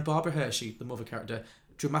every time Barbara Hershey, the mother character,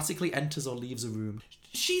 dramatically enters or leaves a room.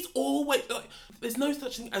 She's always like, there's no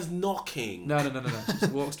such thing as knocking. No. She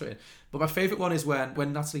just walks straight in. But my favourite one is when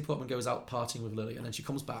Natalie Portman goes out partying with Lily, and then she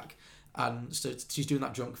comes back, and so she's doing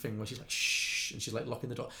that drunk thing where she's like shh, and she's like locking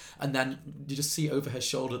the door, and then you just see over her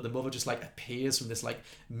shoulder the mother just like appears from this like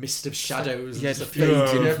mist of shadows. Yeah, and just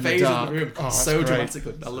fades in the fades in dark. the room. Oh, that's so great.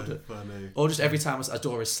 dramatic. I loved it. Funny. Or just every time a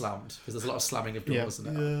door is slammed, because there's a lot of slamming of doors,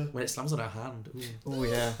 Yeah. and when it slams on her hand. Ooh. Oh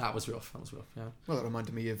yeah. That was rough. Yeah. Well, that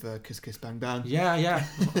reminded me of Kiss Kiss Bang Bang. Yeah.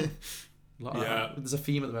 A lot of Yeah. that. There's a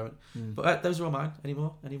theme at the moment. But those are all mine. Any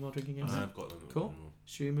more drinking games? I've got them. Cool.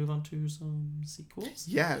 Should we move on to some sequels?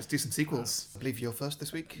 Yeah, let's do some sequels. I believe you're first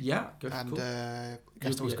this week. Yeah, go. And Cool.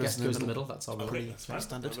 guest always Guest goes goes in in the middle. That's our rule. Okay, that's fine.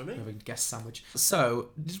 standard. That's We with have me. a guest sandwich. So,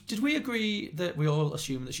 did we agree that we all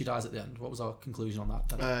assume that she dies at the end? What was our conclusion on that?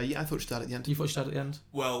 Then? Yeah, I thought she died at the end. You thought she died at the end?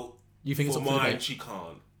 Well, You think it's for up for mine, debate? she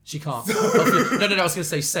can't. She can't. No, I was going to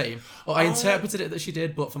say same. Or I interpreted it that she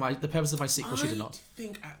did, but for the purpose of my sequel, she did not. I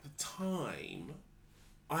think at the time,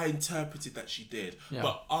 I interpreted that she did. Yeah.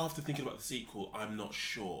 But after thinking about the sequel, I'm not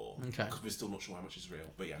sure. Okay. Because we're still not sure how much is real.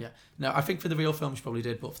 But yeah. Yeah. No, I think for the real film she probably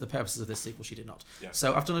did, but for the purposes of this sequel she did not. Yeah.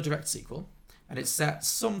 So I've done a direct sequel, and it's set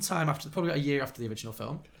sometime after, probably a year after the original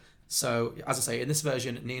film. So, as I say, in this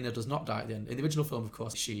version, Nina does not die at the end. In the original film, of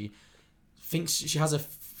course, she thinks she has a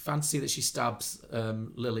fantasy that she stabs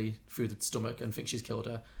Lily through the stomach and thinks she's killed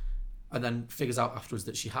her, and then figures out afterwards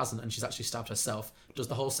that she hasn't, and she's actually stabbed herself. Does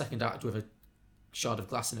the whole second act with a shard of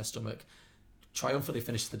glass in her stomach, triumphantly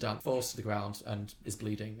finishes the dance, falls to the ground and is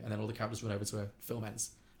bleeding, and then all the characters run over to her. Film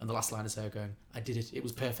ends, and the last line is her going, "I did it, it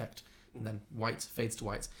was perfect," and then white fades to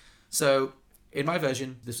white. So in my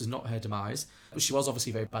version, this was not her demise, but she was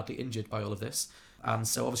obviously very badly injured by all of this, and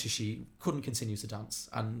so obviously she couldn't continue to dance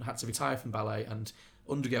and had to retire from ballet and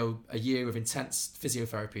undergo a year of intense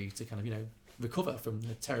physiotherapy to kind of recover from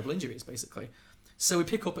the terrible injuries, basically. So we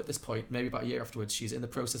pick up at this point, maybe about a year afterwards. She's in the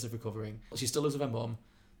process of recovering. She still lives with her mum,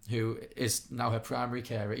 who is now her primary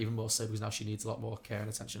carer, even more so because now she needs a lot more care and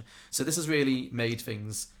attention. So this has really made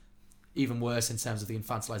things even worse in terms of the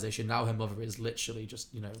infantilization. Now her mother is literally just,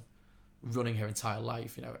 running her entire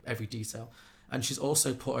life, every detail. And she's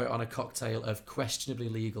also put her on a cocktail of questionably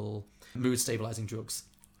legal mood stabilizing drugs.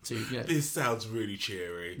 This sounds really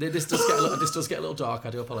cheery. This does get a little dark.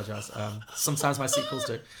 I do apologise. Sometimes my sequels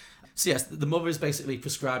do. So yes, the mother is basically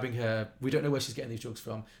prescribing her. We don't know where she's getting these drugs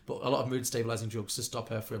from, but a lot of mood stabilizing drugs to stop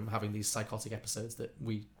her from having these psychotic episodes that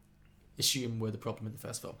we assume were the problem in the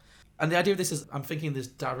first film. And the idea of this is, I'm thinking this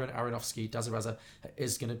Darren Aronofsky, Dazza Raza,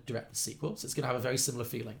 is going to direct the sequel, so it's going to have a very similar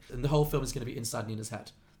feeling. And the whole film is going to be inside Nina's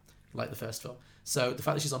head, like the first film. So the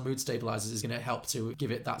fact that she's on mood stabilizers is going to help to give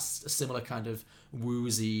it that similar kind of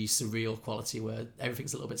woozy, surreal quality where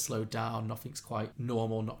everything's a little bit slowed down, nothing's quite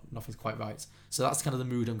normal, nothing's quite right. So that's kind of the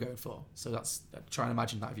mood I'm going for. So that's try and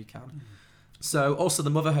imagine that if you can. So also the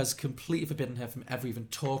mother has completely forbidden her from ever even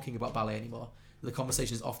talking about ballet anymore. The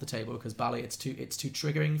conversation is off the table because ballet, it's too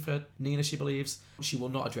triggering for Nina, she believes. She will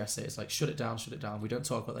not address it. It's like, shut it down. We don't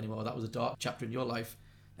talk about it anymore. That was a dark chapter in your life,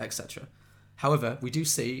 etc. However, we do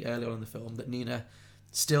see early on in the film that Nina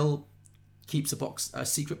still keeps a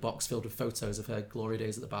secret box filled with photos of her glory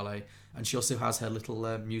days at the ballet, and she also has her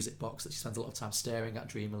little music box that she spends a lot of time staring at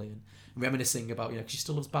dreamily and reminiscing about, because she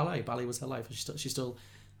still loves ballet. Ballet was her life, and she still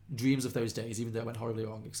dreams of those days, even though it went horribly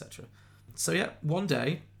wrong, etc. So yeah, one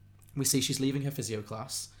day we see she's leaving her physio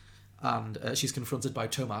class, and she's confronted by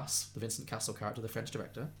Thomas, the Vincent Cassel character, the French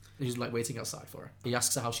director, and he's like waiting outside for her. He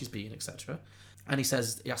asks her how she's been, etc. And he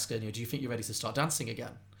asks her, do you think you're ready to start dancing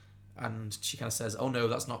again? And she kind of says, oh no,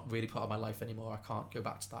 that's not really part of my life anymore. I can't go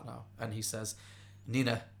back to that now. And he says,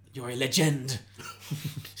 Nina, you're a legend.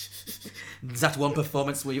 That one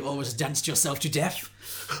performance where you always danced yourself to death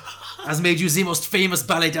has made you the most famous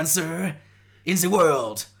ballet dancer in the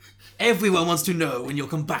world. Everyone wants to know when you'll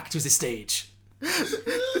come back to the stage. The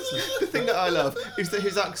thing that I love is that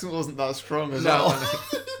his accent wasn't that strong as No. well.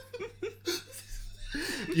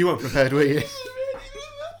 You weren't prepared, were you?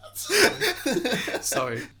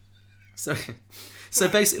 Sorry. So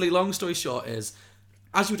basically, long story short is,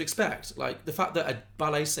 as you would expect, like the fact that a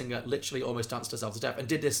ballet singer literally almost danced herself to death and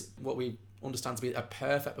did this, what we understand to be a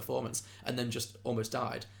perfect performance, and then just almost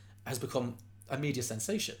died, has become a media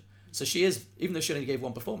sensation. So she is, even though she only gave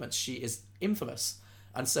one performance, she is infamous.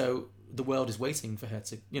 And so the world is waiting for her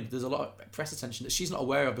to, there's a lot of press attention that she's not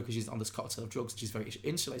aware of because she's on this cocktail of drugs and she's very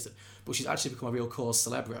insulated, but she's actually become a real cause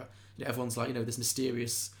célèbre. Everyone's like, this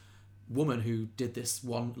mysterious woman who did this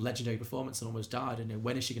one legendary performance and almost died, and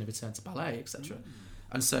when is she going to return to ballet, etc.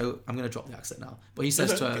 And so I'm going to drop the accent now, but he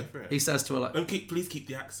says to her, like, please keep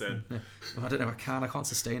the accent. I don't know, I can't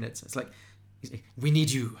sustain it. It's like, we need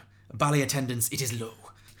you, ballet attendance, it is low.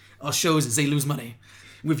 Our shows, they lose money.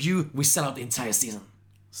 With you, we sell out the entire season.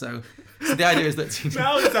 So the idea is that...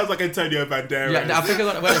 Now it sounds like Antonio Banderas. Yeah, no, I think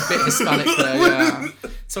I went a bit Hispanic there, yeah.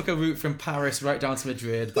 Took a route from Paris right down to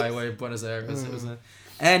Madrid by way of Buenos Aires. It was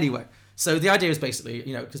Anyway, so the idea is basically,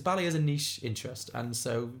 because ballet is a niche interest, and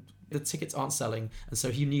so the tickets aren't selling, and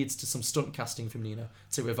so he needs some stunt casting from Nina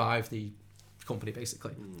to revive the company,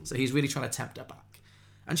 basically. So he's really trying to tempt her back.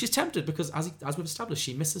 And she's tempted because, as we've established,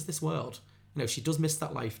 she misses this world. She does miss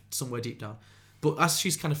that life somewhere deep down. But as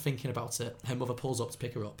she's kind of thinking about it, her mother pulls up to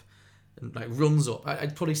pick her up and runs up.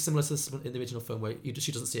 Probably similar to this in the original film where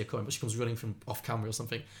she doesn't see her coming, but she comes running from off camera or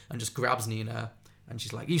something and just grabs Nina and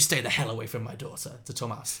she's like, "You stay the hell away from my daughter," to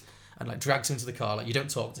Tomas, and drags her into the car. You don't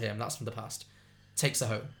talk to him. That's from the past. Takes her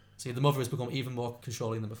home. See, the mother has become even more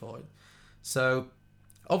controlling than before. So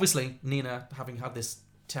obviously Nina, having had this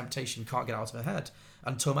temptation, can't get out of her head,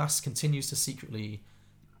 and Tomas continues to secretly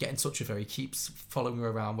get in touch with her. He keeps following her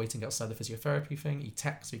around, waiting outside the physiotherapy thing. He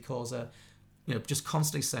texts, he calls her, just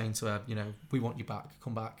constantly saying to her, "We want you back,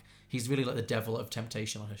 come back." He's really like the devil of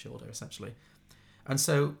temptation on her shoulder, essentially. And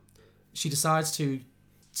so she decides to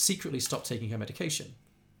secretly stop taking her medication.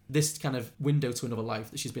 This kind of window to another life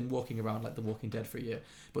that she's been walking around like The Walking Dead for a year,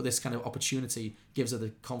 but this kind of opportunity gives her the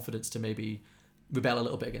confidence to maybe rebel a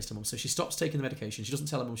little bit against her mum. So she stops taking the medication. She doesn't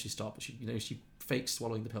tell her mum she stopped, but she fakes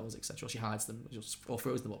swallowing the pills, etc. She hides them or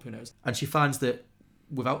throws them up, who knows. And she finds that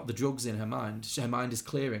without the drugs in her mind is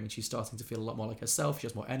clearing and she's starting to feel a lot more like herself. She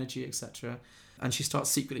has more energy, etc. And she starts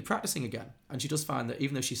secretly practicing again. And she does find that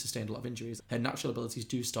even though she's sustained a lot of injuries, her natural abilities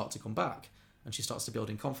do start to come back, and she starts to build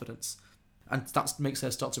in confidence. And that makes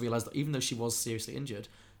her start to realise that even though she was seriously injured,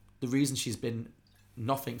 the reason she's been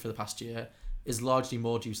nothing for the past year is largely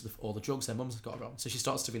more due to all the drugs her mum's got her on. So she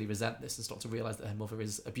starts to really resent this and start to realise that her mother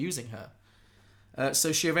is abusing her.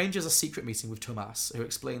 So she arranges a secret meeting with Tomas, who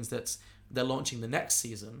explains that they're launching the next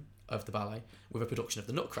season of the ballet with a production of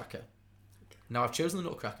The Nutcracker. Now, I've chosen The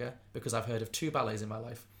Nutcracker because I've heard of two ballets in my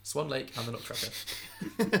life, Swan Lake and The Nutcracker.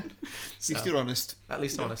 At least you're honest. At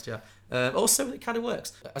least honest, yeah. Also, it kind of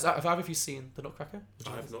works. Have either of you seen The Nutcracker?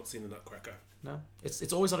 I have not seen The Nutcracker. No?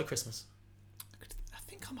 It's always on at Christmas. I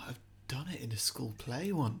think I might have done it in a school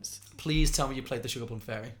play once. Please tell me you played the Sugar Plum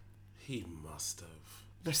Fairy. He must have.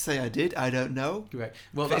 Let's say I did. I don't know. Great.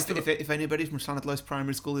 Well, if anybody from Llanidloes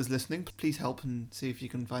Primary School is listening, please help and see if you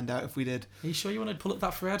can find out if we did. Are you sure you want to pull up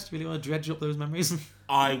that thread? Do you really want to dredge up those memories?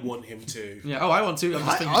 I want him to. Yeah. Oh, I want to.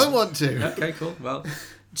 I want to. Okay, cool. Well,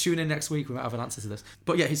 tune in next week. We might have an answer to this.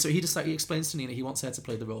 But yeah, so he explains to Nina he wants her to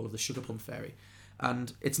play the role of the Sugar Plum Fairy.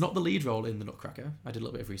 And it's not the lead role in The Nutcracker. I did a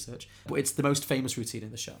little bit of research. But it's the most famous routine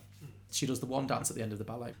in the show. She does the one dance at the end of the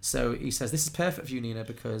ballet. So he says, "This is perfect for you, Nina,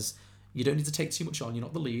 because you don't need to take too much on. You're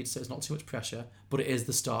not the lead, so it's not too much pressure. But it is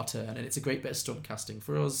the star turn, and it's a great bit of stunt casting.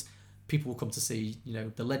 For us, people will come to see,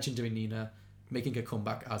 the legendary Nina making her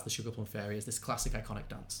comeback as the Sugar Plum Fairy, as this classic iconic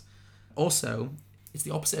dance. Also, it's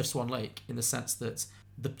the opposite of Swan Lake in the sense that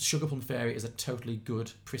the Sugar Plum Fairy is a totally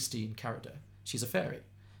good, pristine character. She's a fairy.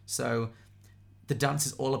 So the dance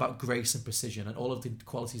is all about grace and precision and all of the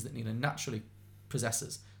qualities that Nina naturally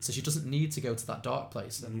possesses. So she doesn't need to go to that dark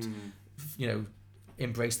place and,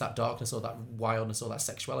 embrace that darkness or that wildness or that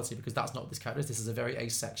sexuality, because that's not what this character is. This is a very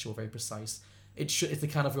asexual, very precise. It's the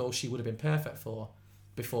kind of role she would have been perfect for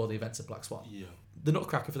before the events of Black Swan. Yeah. The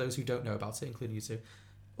Nutcracker, for those who don't know about it, including you two,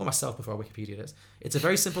 or myself before I Wikipedia it, it's a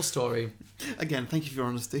very simple story. Again, thank you for your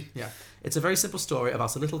honesty. Yeah. It's a very simple story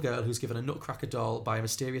about a little girl who's given a Nutcracker doll by a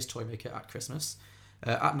mysterious toy maker at Christmas.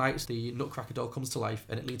 At night, the Nutcracker doll comes to life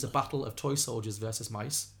and it leads a battle of toy soldiers versus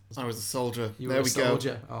mice. I was a soldier. You there were we a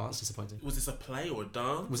soldier. go. Oh, that's disappointing. Was this a play or a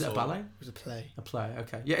dance? Was it a ballet? It was a play. A play,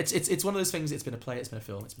 okay. Yeah, it's one of those things. It's been a play, it's been a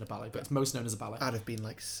film, it's been a ballet, but it's most known as a ballet. I'd have been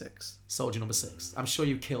like 6. Soldier number 6. I'm sure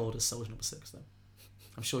you killed as soldier number 6, though.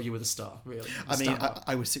 I'm sure you were the star, really. I mean,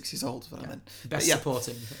 I was 6 years old, is what I meant. Best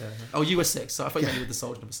supporting. Oh, you were 6, so I thought you meant you were the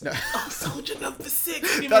soldier number 6. Oh, soldier number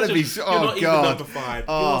 6. That'd be. You're Oh not God. even number 5.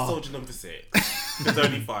 You're soldier number 6. There's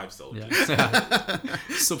only 5 soldiers. Yeah.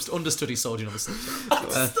 Understudy soldier number 6.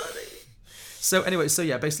 Understudy. So anyway,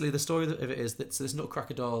 basically the story of it is that this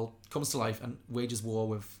Nutcracker doll comes to life and wages war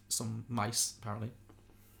with some mice, apparently.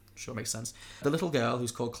 Sure, makes sense. The little girl,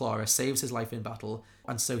 who's called Clara, saves his life in battle,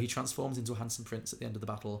 and so he transforms into a handsome prince at the end of the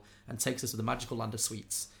battle and takes us to the magical land of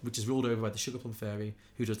sweets, which is ruled over by the Sugar Plum Fairy,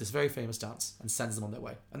 who does this very famous dance and sends them on their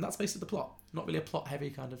way. And that's basically the plot. Not really a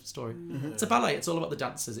plot-heavy kind of story. Mm-hmm. It's a ballet. It's all about the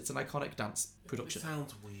dancers. It's an iconic dance production. It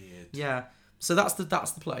sounds weird. Yeah. So that's the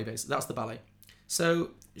play, basically. That's the ballet.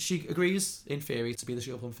 So she agrees, in theory, to be the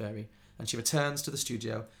Sugar Plum Fairy, and she returns to the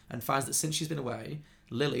studio and finds that since she's been away,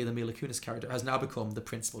 Lily, the Mila Kunis character, has now become the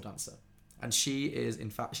principal dancer. And she is, in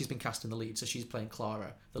fact, she's been cast in the lead, so she's playing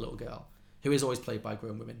Clara, the little girl, who is always played by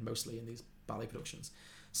grown women, mostly in these ballet productions.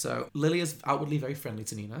 So Lily is outwardly very friendly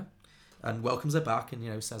to Nina and welcomes her back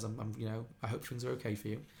and, says, I hope things are okay for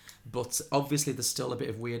you. But obviously there's still a bit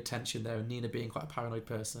of weird tension there, and Nina, being quite a paranoid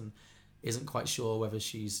person, isn't quite sure whether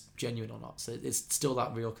she's genuine or not. So it's still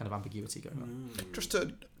that real kind of ambiguity going on. Just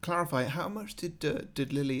to clarify, how much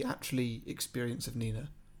did Lily actually experience of Nina?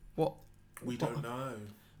 What? We don't know.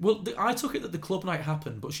 Well, I took it that the club night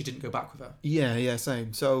happened, but she didn't go back with her. Yeah,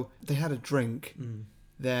 same. So they had a drink.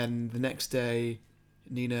 Then the next day,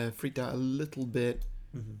 Nina freaked out a little bit,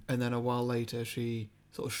 and then a while later, she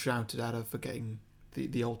sort of shouted at her for getting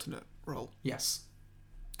the alternate role. Yes.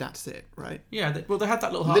 That's it, right? Yeah, they had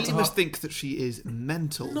that little heart Lily to must heart. think that she is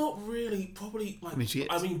mental. Not really. Probably, like, she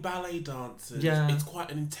is. ballet dancers. Yeah. It's quite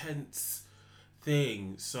an intense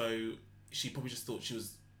thing. So she probably just thought she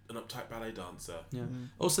was an uptight ballet dancer. Yeah.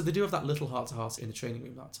 Also, they do have that little heart to heart in the training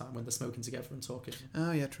room that time when they're smoking together and talking.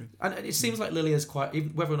 Oh yeah, true. And it seems like Lily is quite, even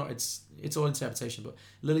whether or not it's all interpretation, but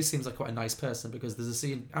Lily seems like quite a nice person, because there's a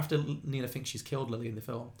scene after Nina thinks she's killed Lily in the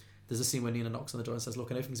film. There's a scene where Nina knocks on the door and says,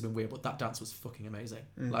 "Look, I know everything's been weird, but that dance was fucking amazing."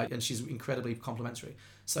 And she's incredibly complimentary.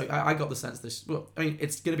 So I got the sense that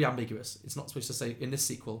it's going to be ambiguous. It's not supposed to say in this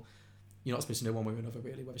sequel, you're not supposed to know one way or another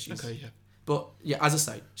really whether she's. Okay, yeah. But yeah, as I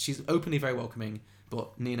say, she's openly very welcoming,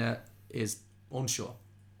 but Nina is unsure.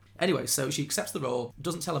 Anyway, so she accepts the role,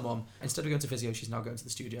 doesn't tell her mum. Instead of going to physio, she's now going to the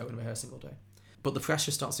studio and rehearsing all day. But the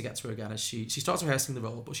pressure starts to get to her again as she starts rehearsing the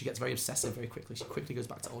role, but she gets very obsessive very quickly. She quickly goes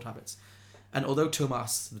back to old habits. And although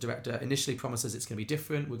Tomas, the director, initially promises it's going to be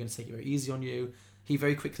different, we're going to take it very easy on you, he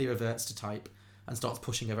very quickly reverts to type and starts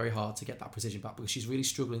pushing her very hard to get that precision back, because she's really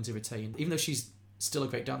struggling to retain, even though she's still a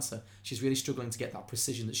great dancer, she's really struggling to get that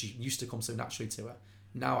precision that she used to come so naturally to her.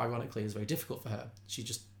 Now, ironically, is very difficult for her. She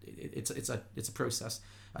just, it's a process.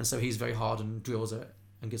 And so he's very hard and drills her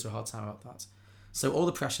and gives her a hard time about that. So all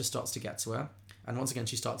the pressure starts to get to her. And once again,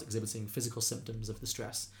 she starts exhibiting physical symptoms of the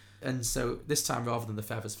stress. And so this time, rather than the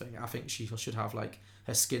feathers thing, I think she should have, like,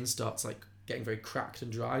 her skin starts, like, getting very cracked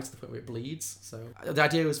and dry to the point where it bleeds. So the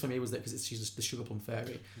idea was, for me, was that because she's just the sugar plum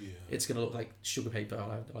fairy, it's going to look like sugar paper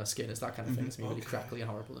on her skin. It's that kind of thing. It's going to be really crackly and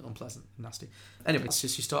horrible and unpleasant and nasty. Anyway, it's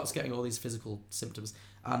just, she starts getting all these physical symptoms.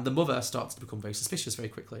 And the mother starts to become very suspicious very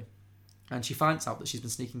quickly. And she finds out that she's been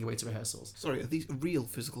sneaking away to rehearsals. Sorry, are these real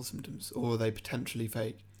physical symptoms, or are they potentially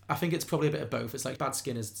fake? I think it's probably a bit of both. It's like bad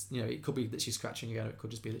skin is, it could be that she's scratching again, or it could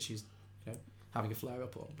just be that she's, having a flare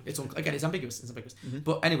up, or it's ambiguous.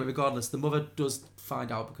 But anyway, regardless, the mother does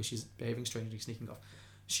find out, because she's behaving strangely, sneaking off.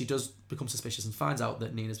 She does become suspicious and finds out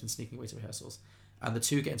that Nina's been sneaking away to rehearsals, and the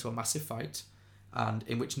two get into a massive fight, and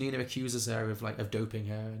in which Nina accuses her of doping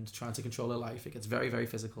her and trying to control her life. It gets very, very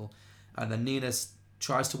physical, and then Nina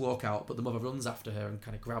tries to walk out, but the mother runs after her and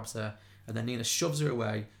kind of grabs her, and then Nina shoves her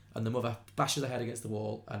away, and the mother bashes her head against the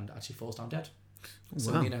wall and actually falls down dead.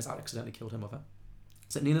 So Nina has accidentally killed her mother.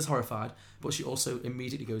 So Nina's horrified, but she also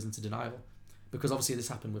immediately goes into denial, because obviously this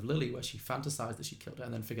happened with Lily, where she fantasized that she killed her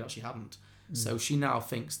and then figured out she hadn't. So she now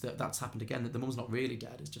thinks that that's happened again, that the mum's not really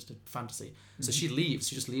dead, it's just a fantasy. So she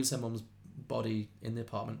just leaves her mum's body in the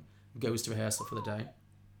apartment, goes to rehearsal for the day.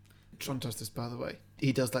 John Justice, by the way,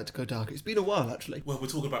 he does like to go dark. It's been a while, actually. Well, we're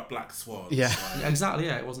talking about Black Swan. Yeah. So. Yeah, exactly,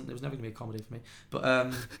 yeah, it was never going to be a comedy for me.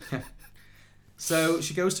 But, So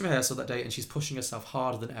she goes to rehearsal that day and she's pushing herself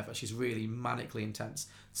harder than ever. She's really manically intense,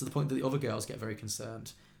 to the point that the other girls get very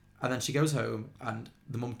concerned. And then she goes home and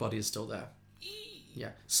the mum's body is still there. Yeah.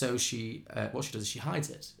 So she, what she does is she hides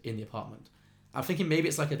it in the apartment. I'm thinking maybe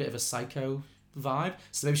it's like a bit of a psycho vibe.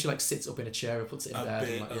 So maybe she like sits up in a chair or puts it in bed.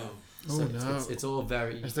 And, like, So it's all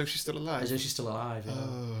very... As though she's still alive. As though she's still alive, yeah.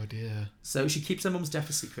 Oh, dear. So she keeps her mum's death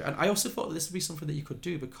a secret. And I also thought that this would be something that you could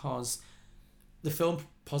do, because the film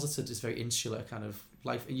posited this very insular kind of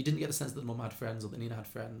life, and you didn't get the sense that the mum had friends or that Nina had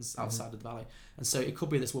friends outside of the ballet. And so it could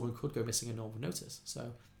be this woman could go missing and no one would notice.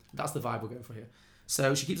 So that's the vibe we're going for here.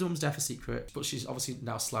 So she keeps her mum's death a secret, but she's obviously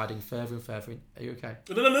now sliding further and further in. Are you okay?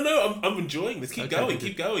 No. I'm enjoying this. Keep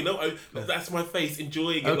Okay, going. No, that's my face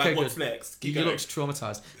enjoying it. Like, what's next? Keep you going. looked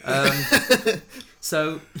traumatised.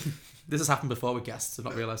 So this has happened before with guests. I've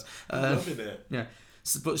not realised. I'm loving it. Yeah.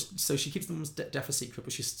 So she keeps the mum's death a secret,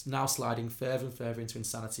 but she's now sliding further and further into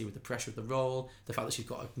insanity with the pressure of the role, the fact that she's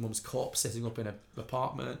got a mum's corpse sitting up in an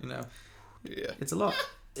apartment. Yeah. It's a lot.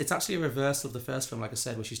 It's actually a reversal of the first film, like I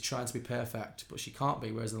said, where she's trying to be perfect, but she can't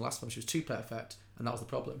be, whereas in the last film she was too perfect, and that was the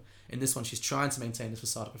problem. In this one, she's trying to maintain this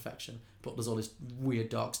facade of perfection, but there's all this weird,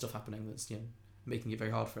 dark stuff happening that's making it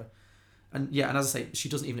very hard for her. And yeah, and as I say, she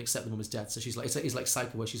doesn't even accept the mum is dead. So she's like, it's like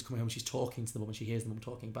Psycho, where she's coming home and she's talking to the mum and she hears the mum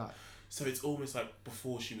talking back. So it's almost like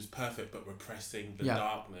before she was perfect, but repressing the Yeah.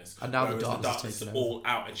 darkness. And now the whereas darkness is taken over. all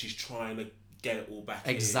out, and she's trying to get it all back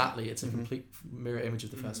Exactly, it's a complete mirror image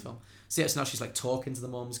of the first film. So yeah, so now she's like talking to the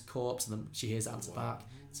mum's corpse, and then she hears it answer back.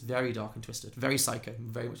 It's very dark and twisted, very Psycho,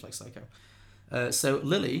 very much like Psycho. So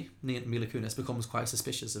Lily, Mila Kunis, becomes quite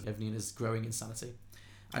suspicious of Nina's growing insanity,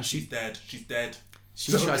 and She's dead. She's dead.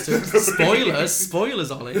 She tries to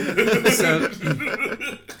spoilers, Ollie. So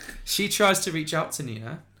she tries to reach out to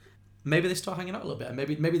Nina. Maybe they start hanging out a little bit, and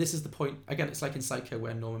maybe this is the point. Again, it's like in Psycho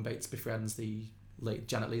where Norman Bates befriends the late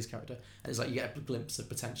Janet Leigh's character, and it's like you get a glimpse of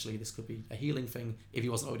potentially this could be a healing thing if he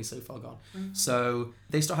wasn't already so far gone. So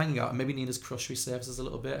they start hanging out, and maybe Nina's crush resurfaces a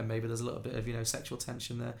little bit, and maybe there's a little bit of sexual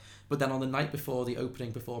tension there. But then on the night before the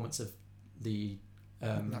opening performance of the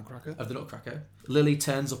Nutcracker, Lily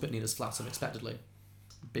turns up at Nina's flat unexpectedly.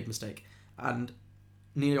 Big mistake. And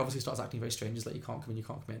Nina obviously starts acting very strange. It's like, you can't come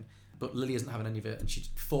in. But Lily isn't having any of it, and she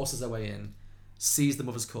forces her way in, sees the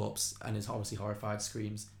mother's corpse, and is obviously horrified,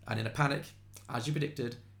 screams. And in a panic, as you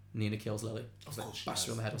predicted, Nina kills Lily. Bashes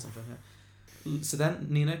her on the head or something. Yeah. So then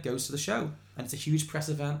Nina goes to the show, and it's a huge press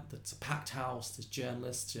event. It's a packed house. There's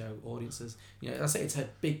journalists, audiences. I say it's her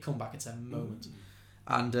big comeback. It's her moment.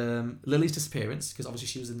 And Lily's disappearance, because obviously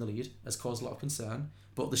she was in the lead, has caused a lot of concern.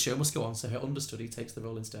 But the show must go on, so her understudy takes the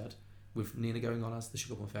role instead, with Nina going on as the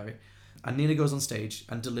Sugar Plum Fairy. And Nina goes on stage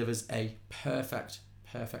and delivers a perfect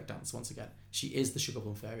dance once again. She is the Sugar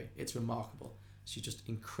Plum Fairy. It's remarkable. She's just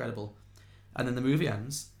incredible. And then the movie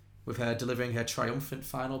ends with her delivering her triumphant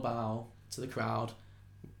final bow to the crowd,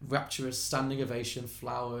 rapturous standing ovation,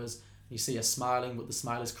 flowers. You see her smiling, but the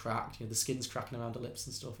smile is cracked. The skin's cracking around her lips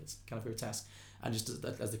and stuff. It's kind of grotesque. And just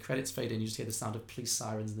as the credits fade in, you just hear the sound of police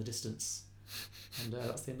sirens in the distance. And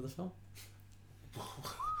that's the end of the film.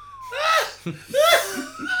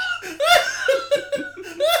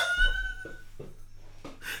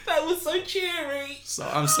 That was so cheery. So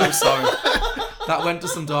I'm so sorry. That went to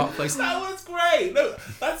some dark place. That was great. No,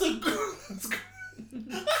 that's everyone's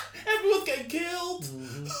getting killed.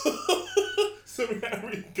 So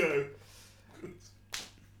Harry, go.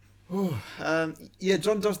 Yeah,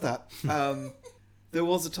 John does that. There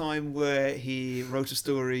was a time where he wrote a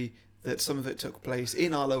story that some of it took place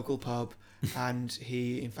in our local pub, and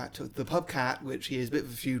he in fact took the pub cat, which he has a bit of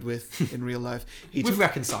a feud with in real life. We've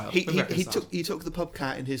reconciled. He took the pub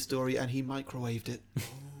cat in his story and he microwaved it.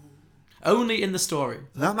 Only in the story.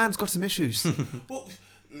 That man's got some issues. Well,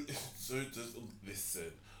 so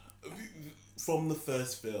listen. From the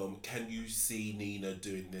first film, can you see Nina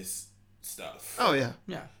doing this stuff? Oh yeah.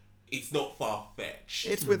 Yeah. It's not far-fetched.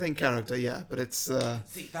 It's within character, yeah, but it's...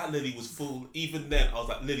 See, that Lily was fool. Even then, I was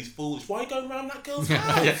like, Lily's foolish. Why are you going around that girl's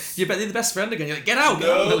house? Yeah. You're the best friend again. You're like, get out!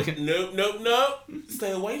 No.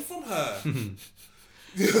 Stay away from her.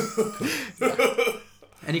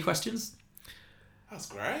 Any questions? That's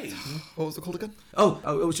great. What was it called again? Oh,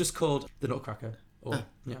 it was just called The Nutcracker.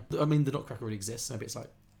 Yeah. I mean, The Nutcracker really exists. Maybe it's like,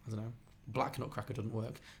 I don't know, Black Nutcracker doesn't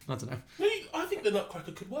work. I don't know. No, I think the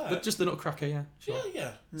Nutcracker could work. But just the Nutcracker, yeah. Sure.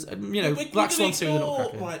 Yeah. So, Black Swan 2 and the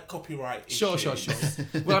Nutcracker. Like copyright. Sure.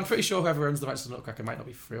 Well, I'm pretty sure whoever owns the rights to the Nutcracker might not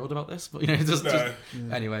be thrilled about this, but it doesn't.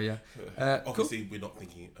 Anyway, yeah. Obviously, we're not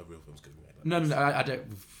thinking a real film's going to be made. No, I don't.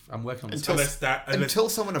 I'm working on this. Until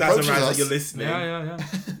someone approaches us. You're listening.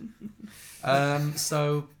 Yeah.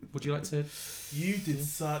 So, would you like to? You did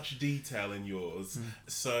such detail in yours.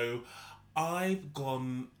 So, I've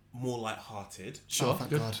gone more light-hearted. Sure, thank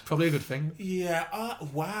good. God. Probably a good thing. Yeah.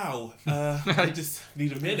 Wow. I just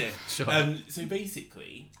need a minute. Sure. So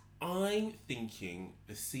basically, I'm thinking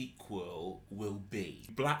the sequel will be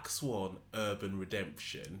Black Swan: Urban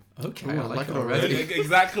Redemption. Okay, Ooh, I like it already.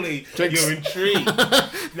 Exactly. Drinks. You're intrigued.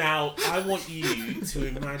 Now, I want you to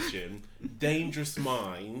imagine Dangerous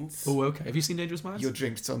Minds. Oh, okay. Have you seen Dangerous Minds? You're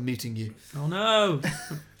drinks, I'm meeting you. Oh no.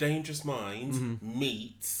 Dangerous Minds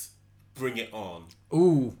meets Bring It On.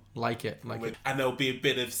 Ooh, like it. And there'll be a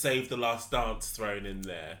bit of Save the Last Dance thrown in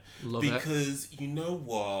there. Love it. Because you know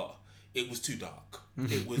what? It was too dark.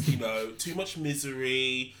 It was, too much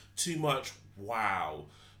misery, too much wow.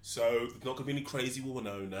 So there's not going to be any crazy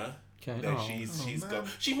Winona. Okay. She's got.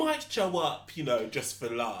 She might show up, just for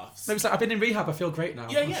laughs. Maybe it's like, I've been in rehab, I feel great now.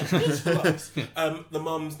 Yeah, just for laughs. The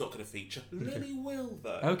mum's not going to feature. Lily will,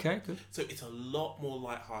 though. Okay, good. So it's a lot more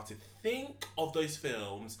light-hearted. Think of those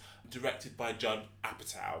films directed by Judd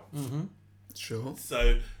Apatow. Mm-hmm. Sure.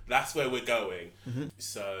 So that's where we're going.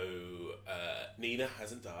 So Nina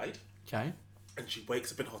hasn't died. Okay. And she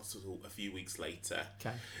wakes up in hospital a few weeks later.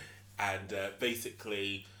 Okay. And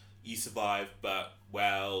basically, you survive, but,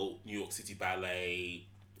 New York City Ballet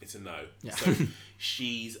It's a no. Yeah. So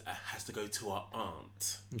she's has to go to her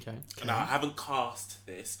aunt. Okay. Now, I haven't cast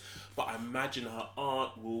this, but I imagine her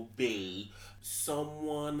aunt will be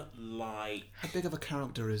someone like... How big of a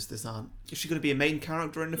character is this aunt? Is she going to be a main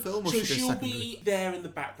character in the film, or So is she she'll secondary? be there in the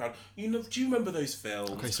background. You know, do you remember those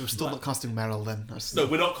films? Okay, so we're still Like- not casting Meryl then. That's No,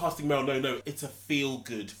 we're not casting Meryl. No. It's a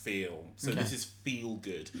feel-good film. So Okay. this is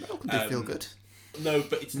feel-good. Meryl can do feel good. No,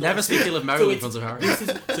 but it's Never not. speak ill of Meryl in front of Harry.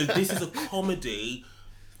 This is a comedy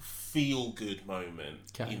feel-good moment.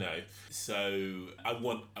 Okay. You know, so I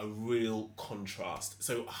want a real contrast.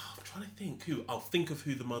 So I'm trying to think I'll think of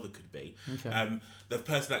who the mother could be. Okay. The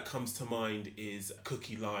person that comes to mind is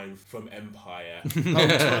Cookie Line from Empire.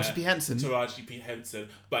 Taraji P. Henson. Taraji P. Henson,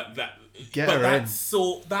 but Get her that in.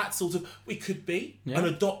 sort of it could be an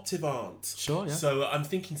adoptive aunt. Sure, yeah. So I'm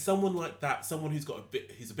thinking someone like that, someone who's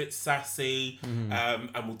who's a bit sassy,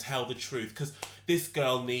 and will tell the truth, because this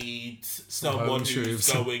girl needs someone home who's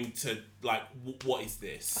truths. going to like, what is I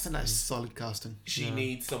this? think that is solid casting. She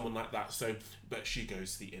needs someone like that. So, but she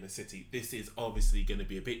goes to the inner city. This is obviously going to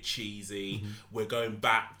be a bit cheesy. We're going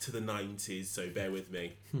back to the 90s, so bear with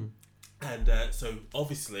me. And so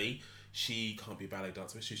obviously she can't be a ballet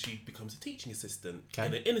dancer, so she becomes a teaching assistant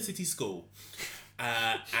in an inner city school.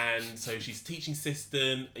 And so she's teaching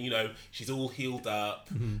assistant, you know, she's all healed up.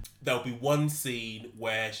 There'll be one scene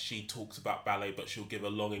where she talks about ballet, but she'll give a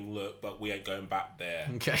longing look, but we ain't going back there.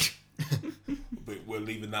 Okay. We're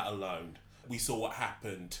leaving that alone. We saw what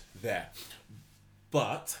happened there.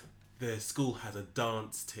 But the school has a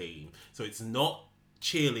dance team. So it's not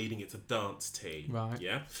cheerleading, it's a dance team. Right.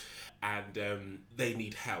 Yeah. And they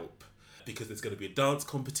need help because there's going to be a dance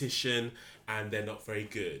competition and they're not very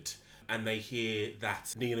good. And they hear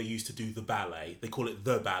that Nina used to do the ballet. They call it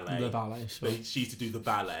the ballet. The ballet, sure. She used to do the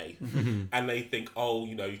ballet. And they think, oh,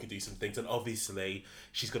 you know, you can do some things. And obviously,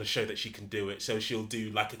 she's got to show that she can do it. So she'll do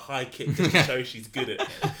like a high kick to show she's good at it.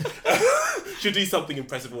 She'll do something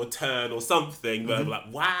impressive or a turn or something. But I'm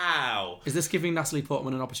like, wow. Is this giving Natalie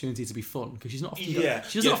Portman an opportunity to be fun? Because she's not often Yeah.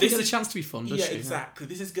 she doesn't often this get a is- chance to be fun, does yeah, she? exactly.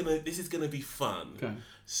 This is gonna be fun. Okay.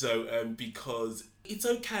 So because it's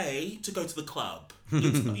okay to go to the club.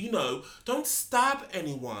 It's, you know, don't stab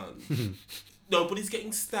anyone. Nobody's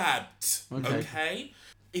getting stabbed. Okay.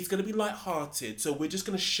 It's going to be light-hearted, so we're just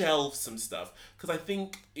going to shelve some stuff because I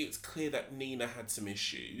think it's clear that Nina had some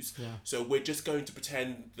issues. Yeah. So we're just going to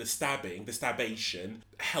pretend the stabation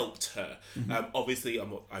helped her. Obviously,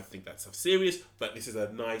 I think that's serious, but this is a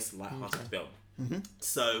nice light-hearted film.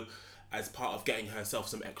 So, as part of getting herself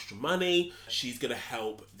some extra money, she's going to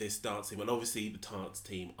help this dance team. And obviously, the dance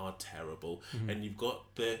team are terrible. And you've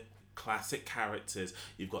got the classic characters.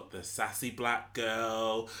 You've got the sassy black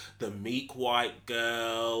girl, the meek white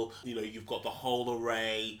girl. You know, you've got the whole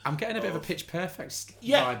array. I'm getting a bit of a Pitch Perfect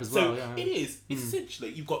vibe as so well. Yeah. it is. Essentially,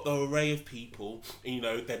 you've got the array of people, and, you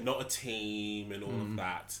know, they're not a team and all of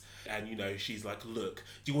that. And, you know, she's like, look,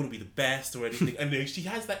 do you want to be the best or anything? And, you know, she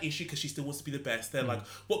has that issue because she still wants to be the best. They're like,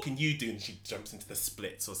 what can you do? And she jumps into the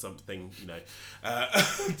splits or something, you know,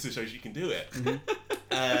 to show she can do it.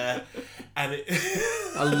 And it...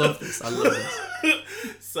 I love this.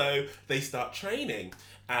 So they start training.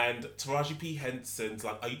 And Taraji P. Henson's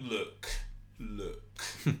like, look.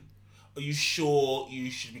 Are you sure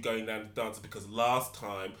you should be going down to dancer? Because last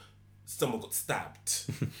time someone got stabbed.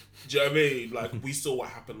 Do you know what I mean? Like, we saw what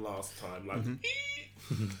happened last time. Like,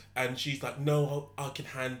 and she's like, no, I can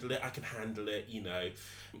handle it, you know.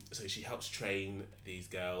 So she helps train these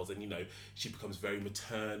girls, and, you know, she becomes very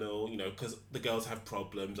maternal, you know, because the girls have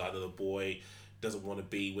problems. Either the boy doesn't want to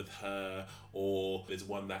be with her, or there's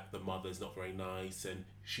one that the mother's not very nice, and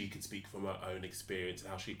she can speak from her own experience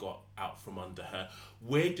and how she got out from under her.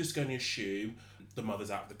 We're just going to assume the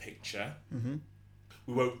mother's out of the picture.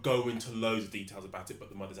 We won't go into loads of details about it, but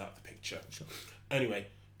the mother's out of the picture. Sure. Anyway,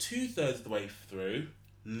 2/3 of the way through,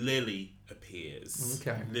 Lily appears.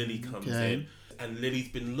 Okay. Lily comes in, and Lily's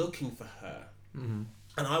been looking for her.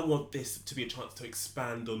 And I want this to be a chance to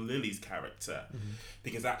expand on Lily's character,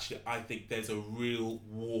 because actually I think there's a real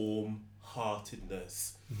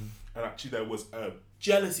warm-heartedness. And actually there was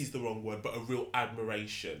jealousy is the wrong word, but a real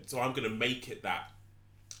admiration. So I'm going to make it that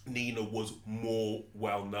Nina was more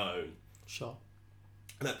well-known. Sure.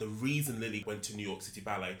 And that the reason Lily went to New York City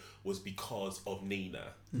Ballet was because of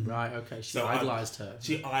Nina. Right, okay. She So idolised her.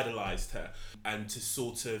 She idolised her. And to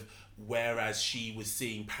sort of, whereas she was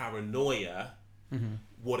seeing paranoia,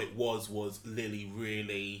 what it was Lily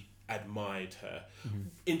really admired her.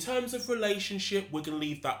 In terms of relationship, we're going to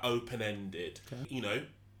leave that open-ended. Okay. You know,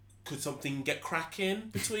 could something get cracking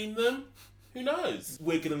between them? Who knows?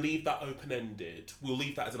 We're going to leave that open-ended. We'll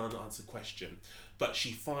leave that as an unanswered question. But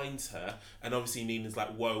she finds her, and obviously Nina's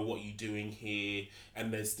like, whoa, what are you doing here?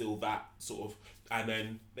 And there's still that sort of, and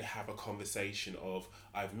then they have a conversation of,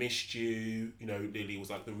 I've missed you. You know, Lily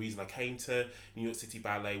was like, the reason I came to New York City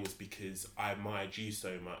Ballet was because I admired you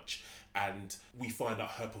so much. And we find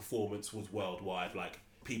out her performance was worldwide. Like,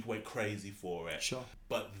 people went crazy for it. Sure.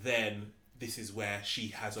 But then this is where she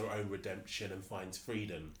has her own redemption and finds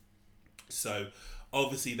freedom. So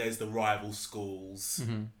obviously there's the rival schools.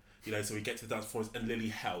 Mm-hmm. You know, so we get to the dance performance and Lily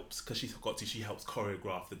helps because she helps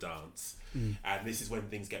choreograph the dance. And this is when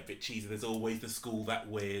things get a bit cheesy. There's always the school that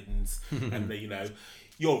wins and you know,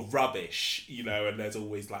 you're rubbish, you know, and there's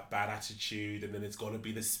always like bad attitude, and then there's got to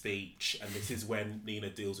be the speech, and this is when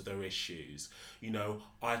Nina deals with her issues. You know,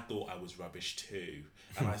 I thought I was rubbish too,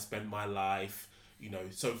 and I spent my life, you know,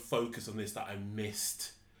 so focused on this that I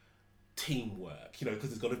missed teamwork, you know,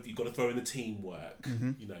 because you've got to throw in the teamwork,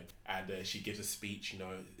 you know. And she gives a speech, you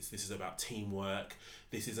know, this is about teamwork.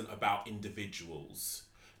 This isn't about individuals.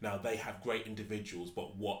 Now, they have great individuals,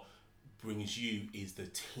 but what brings you is the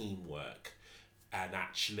teamwork. And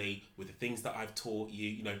actually, with the things that I've taught you,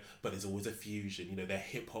 you know, but there's always a fusion. You know, they're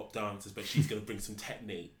hip hop dancers, but she's going to bring some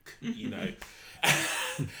technique, you know.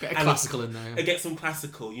 Bit of classical in there. And get some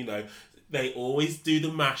classical, you know. They always do the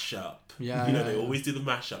mashup. Yeah, you know, yeah, they yeah. always do the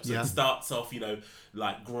mashup. So it starts off, you know,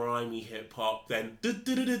 like grimy hip hop, then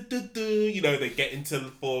you know, they get into the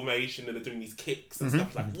formation and they're doing these kicks and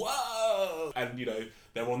stuff like, whoa! And, you know,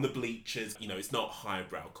 they're on the bleachers. You know, it's not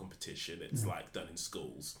highbrow competition. It's like done in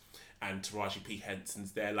schools. And Taraji P.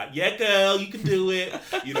 Henson's there like, yeah, girl, you can do it.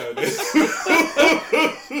 You know,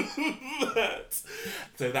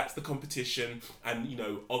 so that's the competition. And, you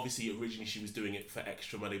know, obviously originally she was doing it for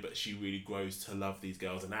extra money, but she really grows to love these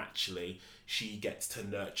girls. And actually, she gets to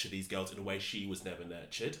nurture these girls in a way she was never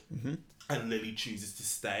nurtured. And Lily chooses to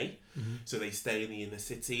stay. So they stay in the inner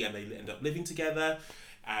city and they end up living together.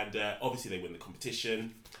 And obviously they win the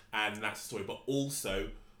competition. And that's the story. But also,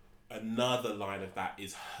 another line of that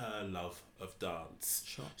is her love of dance.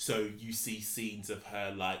 Sure. So you see scenes of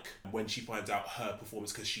her, like when she finds out her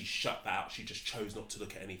performance, because she shut that out, she just chose not to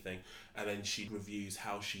look at anything, and then she reviews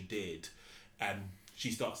how she did, and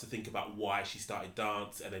she starts to think about why she started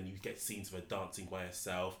dance, and then you get scenes of her dancing by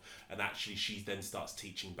herself, and actually she then starts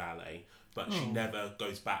teaching ballet, but she never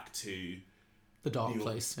goes back to The dark New York,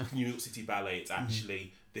 place. New York City Ballet. It's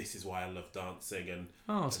actually, this is why I love dancing. And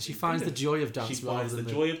So she finds the joy of dance. She finds the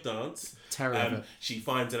joy of dance. terror of it. She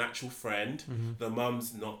finds an actual friend. The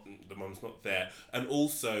mum's not there, and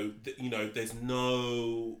also, you know, there's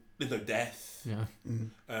no death. Yeah.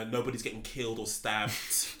 Nobody's getting killed or stabbed.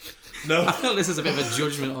 No. I feel this is a bit of a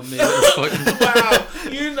judgment on me at this point. Wow,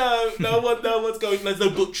 you know, no one's going. There's no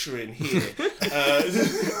butchering here,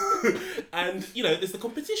 and you know, there's the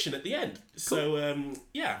competition at the end. So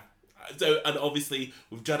yeah. So, and obviously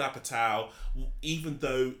with Judd Apatow, even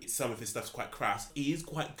though some of his stuff's quite crass, he is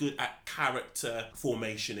quite good at character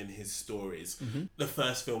formation in his stories. The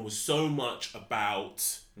first film was so much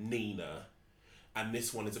about Nina, and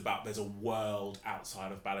this one is about, there's a world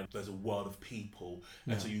outside of ballet, there's a world of people,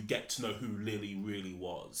 and so you get to know who Lily really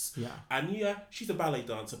was. Yeah. And yeah, she's a ballet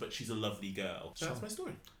dancer, but she's a lovely girl. So that's my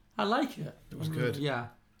story. I like it. It was good. Yeah.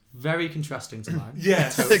 Very contrasting to mine.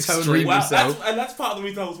 Yes. Extremely Wow, so. that's part of the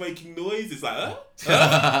reason I was making noises, like,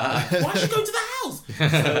 why is she going to the house?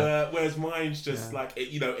 So, whereas mine's just like, it,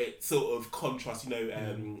 you know, it sort of contrasts, you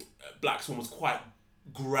know, Black Swan was quite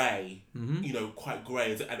grey, you know, quite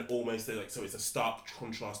grey, and almost like, so it's a stark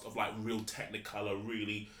contrast of like real Technicolor,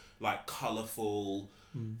 really like colourful,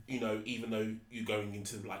 you know, even though you're going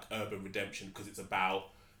into like urban redemption because it's about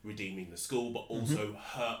redeeming the school, but also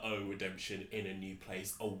her own redemption in a new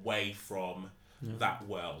place away from that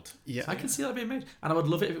world. Yeah, I can see that being made, and I would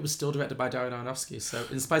love it if it was still directed by Darren Aronofsky. So,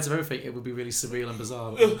 in spite of everything, it would be really surreal and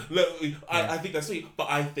bizarre. I think that's sweet, but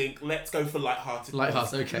I think let's go for lighthearted.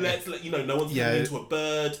 Lighthearted, okay. Let's let, you know, no one's turning into a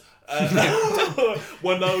bird.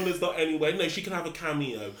 Winona's not anyway. No, she can have a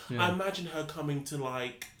cameo. Yeah. I imagine her coming to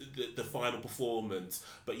like the final performance,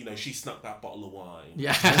 but you know, she snuck that bottle of wine.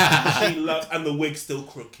 Yeah. She loves, and the wig's still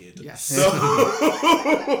crooked. Yes. So,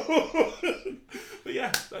 but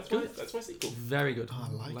yeah, that's my sequel. Very good. Oh,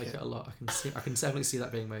 I like it it. a lot. I can definitely see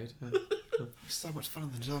that being made. Yeah. so much fun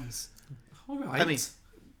on the drums. All right. I mean,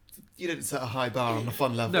 you didn't set a high bar on the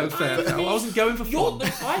fun level. No, fair. I wasn't going for fun.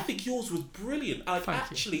 I think yours was brilliant.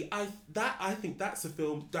 Thank you. I think that's a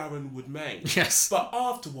film Darren would make. Yes. But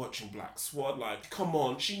after watching Black Swan, like, come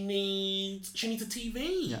on, she needs a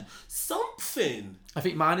TV. Yeah. Something. I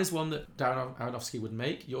think mine is one that Darren Aronofsky would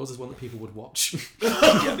make. Yours is one that people would watch.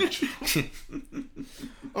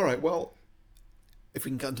 All right, well, if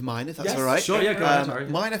we can get into mine, if that's Yes, all right. sure, yeah, go ahead, sorry.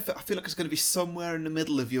 Mine, I feel like it's going to be somewhere in the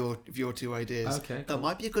middle of your two ideas. Okay, That cool.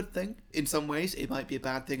 might be a good thing in some ways. It might be a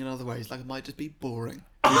bad thing in other ways. Like, it might just be boring.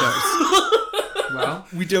 Who knows? Well,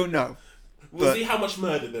 We don't know. We'll But- see how much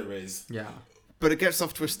murder there is. yeah. But it gets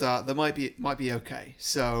off to a start. That might be okay.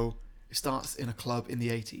 So it starts in a club in the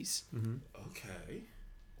 80s. Okay.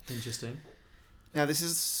 Interesting. Now, this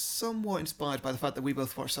is somewhat inspired by the fact that we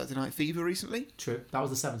both watched Saturday Night Fever recently. True. That was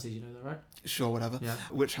the 70s, you know that, right? Sure, whatever. Yeah.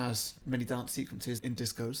 Which has many dance sequences in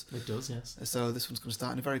discos. It does, yes. So this one's going to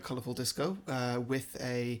start in a very colourful disco with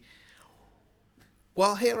a...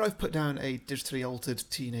 Well, here I've put down a digitally altered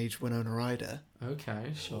teenage Winona Ryder.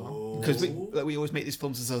 Okay, sure. Because we always make these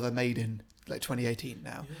films as though they're made in like 2018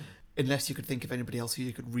 now. Unless you could think of anybody else who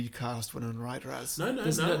you could recast Winona Ryder as. No.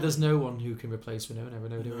 There's no one who can replace Winona.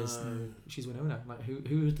 Winona is she's Winona. Like who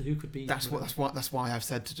could be? That's why I've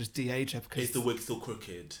said to just de-age her, because Is the wig still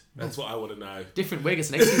crooked? That's what I want to know. Different wig.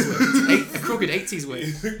 It's an 80s wig. A crooked 80s wig.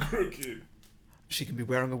 Is it crooked? she can be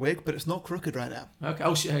wearing a wig, but it's not crooked right now. Okay.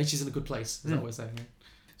 Oh, she's in a good place. Is that what we're saying? Yeah?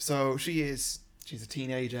 So she's a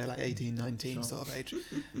teenager, like 18, 19 sort of age.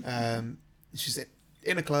 She's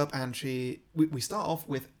in a club, and we start off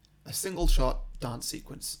with a single shot dance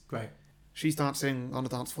sequence. Great. She's dancing on the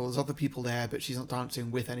dance floor. There's other people there, but she's not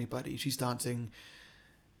dancing with anybody. She's dancing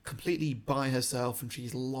completely by herself, and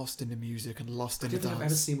she's lost in the music and lost I in the don't think I've ever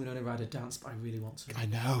dance. seen Winona Ryder dance, but I really want to. I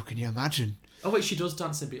know. Can you imagine? Oh wait, she does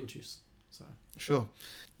dance in Beetlejuice. So Sure.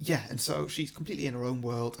 Yeah, and so she's completely in her own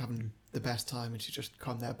world, having the best time, and she's just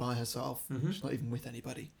come there by herself. She's not even with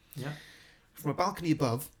anybody. yeah. From a balcony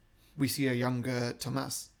above, we see a younger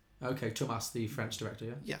Thomas. Okay, Thomas, the French director.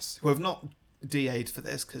 Yeah. Yes, who have not DA'd for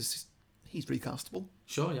this because he's recastable.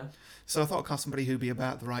 Sure. Yeah. So I thought I'd cast somebody who'd be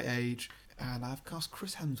about the right age, and I've cast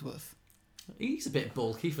Chris Hemsworth. He's a bit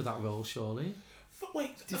bulky for that role, surely.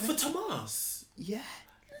 Wait, for Tomas? Yeah.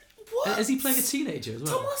 What? Is he playing a teenager as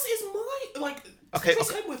well? Tomas is Okay,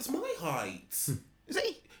 Chris okay. Hemsworth's my height. Is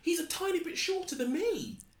he? He's a tiny bit shorter than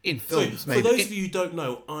me. In films, so, maybe. For those of you who don't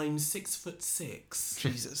know, I'm 6'6".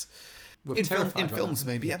 Jesus. We're In terrified right films,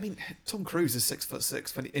 now. maybe. I mean, Tom Cruise is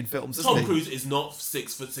 6'6" in films, isn't Tom he? Cruise is not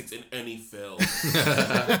 6'6" in any film.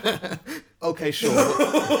 Okay, sure.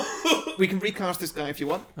 We can recast this guy if you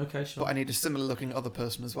want, Okay, sure. but I need a similar-looking other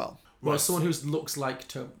person as well. Well, someone who looks like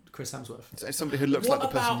Chris Hemsworth. So it's somebody who looks What like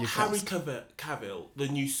the person about you Harry cast. Cavill, the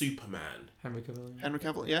new Superman? Henry Cavill. Yeah. Henry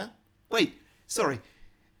Cavill, yeah? Wait, sorry.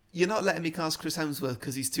 You're not letting me cast Chris Hemsworth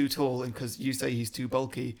because he's too tall and because you say he's too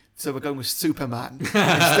bulky, so we're going with Superman. No,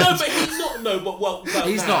 but he's not. No, but well,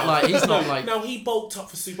 He's not like- Now he bulked up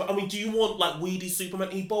for Superman. I mean, do you want like weedy Superman?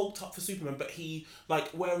 He bulked up for Superman, but he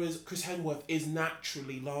whereas Chris Hemsworth is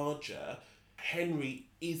naturally larger, Henry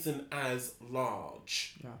isn't as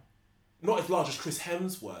large. Yeah. Not as large as Chris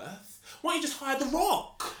Hemsworth. Why don't you just hire The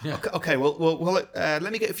Rock? Okay, well,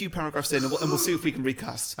 let me get a few paragraphs in and we'll see if we can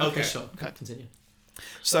recast. Okay, sure. Okay. Continue.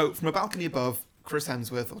 So, from a balcony above, Chris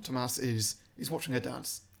Hemsworth, or Tomas, is watching her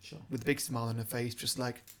dance. Sure. With a big smile on her face, just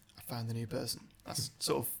like, I found the new person. That's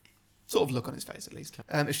sort of look on his face, at least.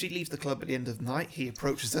 As she leaves the club at the end of the night, he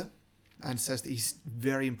approaches her and says that he's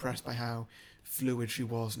very impressed by how fluid she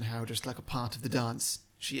was and how just like a part of the dance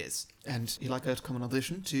she is. And he'd like her to come and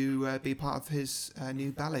audition to be part of his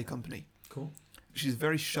new ballet company. Cool. She's a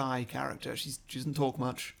very shy character. She doesn't talk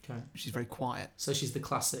much. Okay. She's very quiet. So she's the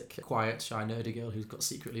classic, quiet, shy, nerdy girl who's got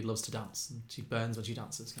secretly loves to dance, and she burns when she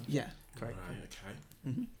dances. Kind of. Yeah. Great. Right,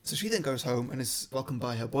 okay. So she then goes home and is welcomed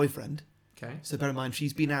by her boyfriend. Okay. So bear in mind,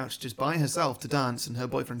 she's been out just by herself to dance and her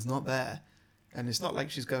boyfriend's not there. And it's not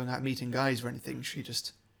like she's going out meeting guys or anything.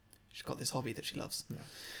 She's got this hobby that she loves. Yeah.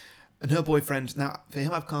 And her boyfriend, now for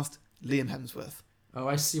him I've cast Liam Hemsworth. Oh,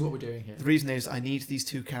 I see what we're doing here. The reason is I need these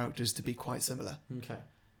two characters to be quite similar. Okay.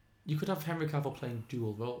 You could have Henry Cavill playing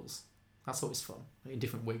dual roles. That's always fun. Like in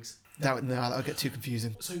different wigs. That would get too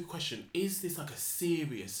confusing. So, question: is this like a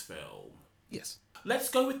serious film? Yes. Let's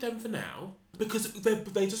go with them for now because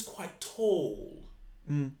they're just quite tall,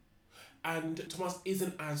 and Tomas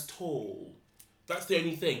isn't as tall. That's the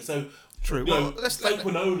only thing. So. True. You know, Well, let's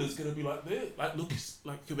Winona's going to be like this.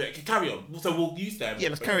 Like, look, carry on. So we'll use them.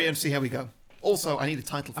 let's carry on and see how we go. Also, I need a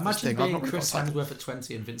title for this Imagine thing. I've being not really Chris got a title. Hemsworth at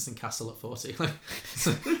 20 and Vincent Castle at 40.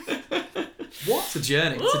 What? It's a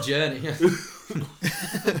journey. It's a journey.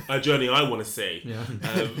 A journey I want to see. Yeah.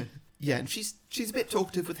 Yeah, and she's a bit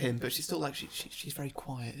talkative with him, but she's still like she's very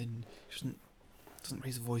quiet and she doesn't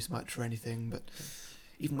raise her voice much or anything. But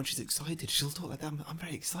even when she's excited, she'll talk like that. I'm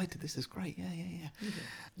very excited. This is great. Yeah. Okay.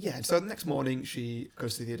 Yeah, and so the next morning she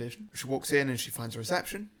goes to the audition. She walks in and she finds a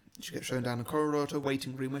reception. She gets shown down a corridor to a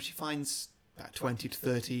waiting room where she finds about 20 to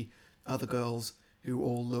 30 other girls who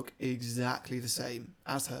all look exactly the same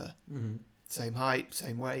as her. Mm-hmm. Same height,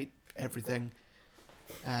 same weight, everything.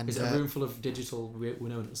 And Is it a room full of digital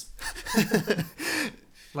Winonas?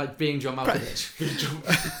 Like being John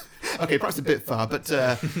Malkovich. Okay, perhaps a bit far, but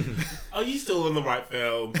Are you still on the right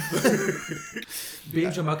film?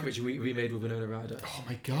 Being John Malkovich remade with Winona Ryder. oh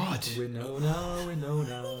my god.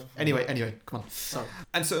 Winona. Anyway, come on. Sorry.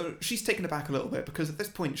 And so she's taken aback a little bit because at this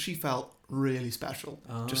point she felt really special.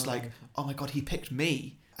 Just like, okay. oh my god, he picked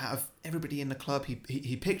me. Out of everybody in the club,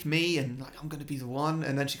 he picked me, and like I'm going to be the one.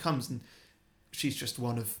 And then she comes and she's just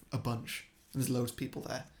one of a bunch. And there's loads of people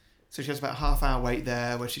there. So she has about a half-hour wait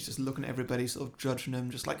there where she's just looking at everybody, sort of judging them,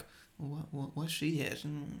 just like, why's she here? It's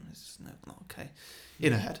not okay.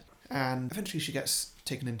 In her head. And eventually she gets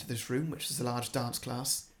taken into this room, which is a large dance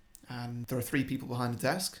class. And there are 3 people behind the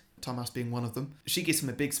desk, Thomas being one of them. She gives him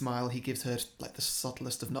a big smile. He gives her like the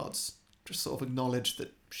subtlest of nods. Just sort of acknowledge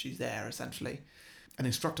that she's there, essentially. An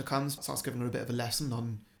instructor comes, starts giving her a bit of a lesson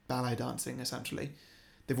on ballet dancing, essentially.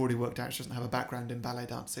 They've already worked out she doesn't have a background in ballet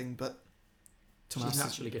dancing, but Thomas She's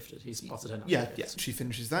naturally gifted. He's spotted her naturally yeah. gifted. She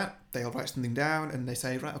finishes that. They all write something down, and they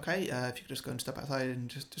say, right, okay, if you could just go and step outside and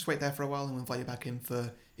just wait there for a while, and we'll invite you back in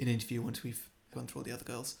for an interview once we've gone through all the other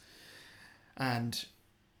girls. And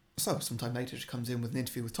so, sometime later, she comes in with an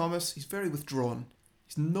interview with Thomas. He's very withdrawn.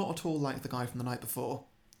 He's not at all like the guy from the night before.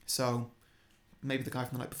 So, maybe the guy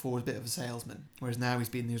from the night before was a bit of a salesman, whereas now he's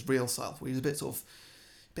being his real self, where he's a bit sort of,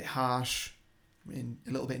 a bit harsh,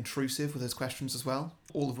 a little bit intrusive with his questions as well,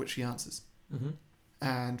 all of which she answers. Mm-hmm.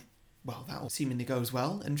 And well, that all seemingly goes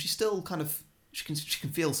well, and she still kind of she can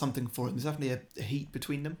feel something for him. There's definitely a heat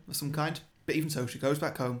between them of some kind. But even so, she goes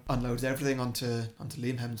back home, unloads everything onto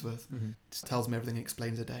Liam Hemsworth, just tells him everything,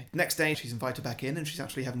 explains her day. Next day, she's invited back in, and she's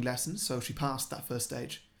actually having lessons, so she passed that first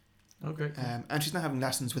stage. Okay. Cool. And she's now having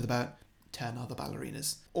lessons with about 10 other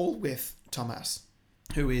ballerinas, all with Thomas,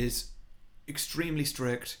 who is extremely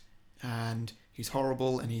strict, and he's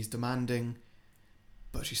horrible, and he's demanding,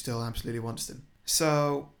 but she still absolutely wants him.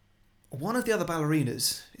 So, one of the other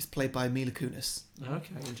ballerinas is played by Mila Kunis.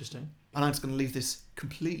 Okay, interesting. And I'm just going to leave this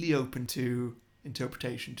completely open to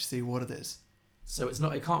interpretation to see what it is. So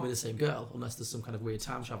it can't be the same girl unless there's some kind of weird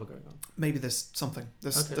time travel going on. Maybe there's something.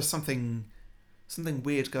 There's Okay. there's something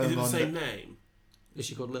weird Is going it the on. same that- name? Is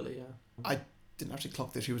she called Lily? Yeah. I didn't actually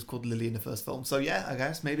clock that she was called Lily in the first film. So yeah, I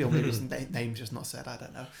guess maybe, or maybe it's the name's just not said. I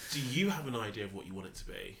don't know. Do you have an idea of what you want it to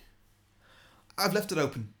be? I've left it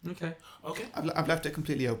open. Okay. Okay. I've left it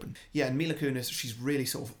completely open. Yeah, and Mila Kunis, she's really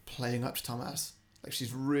sort of playing up to Thomas. Like,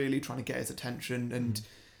 she's really trying to get his attention, and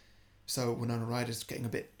so Winona Ryder's getting a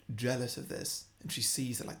bit jealous of this, and she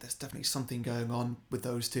sees that, like, there's definitely something going on with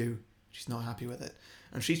those two. She's not happy with it,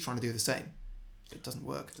 and she's trying to do the same. It doesn't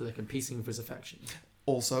work. So they're competing for his affection.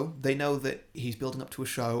 Also, they know that he's building up to a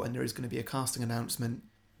show, and there is going to be a casting announcement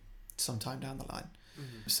sometime down the line.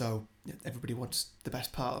 So yeah, everybody wants the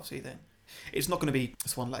best part of Seething. It's not going to be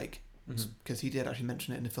Swan Lake, because he did actually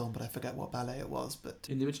mention it in the film, but I forget what ballet it was. But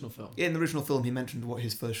In the original film. in the original film, he mentioned what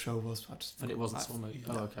his first show was. And it wasn't Swan Lake.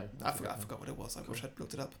 Oh, okay. I forgot what it was. I wish I'd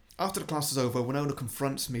looked it up. After the class is over, Winona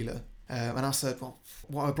confronts Mila and asks her, well,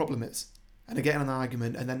 what her problem is. And they get in an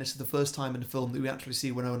argument, and then this is the first time in the film that we actually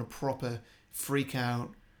see Winona proper freak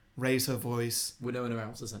out, raise her voice. Winona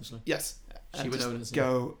Rouse, essentially. Yes. She and just Winona's,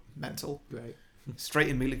 go mental. Great. Straight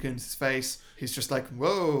in Mila Kunis' face. He's just like,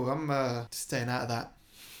 whoa, I'm staying out of that.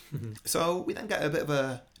 So we then get a bit of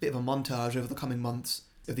a montage over the coming months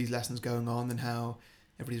of these lessons going on and how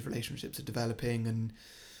everybody's relationships are developing, and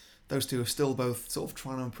those two are still both sort of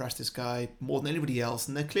trying to impress this guy more than anybody else,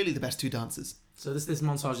 and they're clearly the best two dancers. So this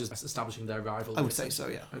montage is establishing their rivalry. I would say so,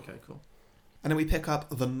 yeah. Okay, cool. And then we pick up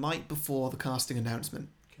the night before the casting announcement.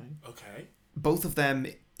 Okay. Okay. Both of them,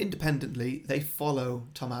 independently, they follow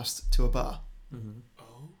Thomas to a bar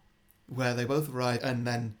Oh. where they both arrive and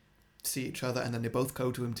then see each other, and then they both go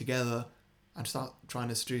to him together and start trying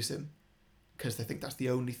to seduce him because they think that's the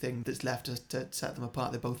only thing that's left to set them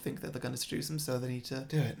apart. They both think that they're going to seduce him, so they need to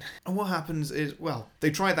do it. And what happens is, well, they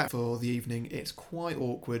try that for the evening. It's quite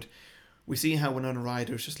awkward. We see how Winona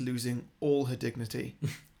Ryder is just losing all her dignity.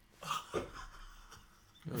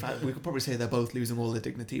 In fact, we could probably say they're both losing all their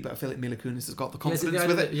dignity, but I feel like Mila Kunis has got the confidence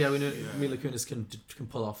with it. Yeah, we know Mila Kunis can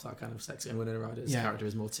pull off that kind of sexy, and Winona Ryder's character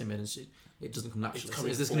is more timid, and it doesn't come naturally. So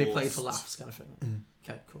is this going to be played for laughs, kind of thing?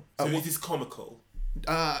 Okay, cool. So is this comical?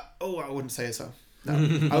 I wouldn't say so. No.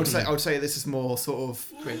 I would say this is more sort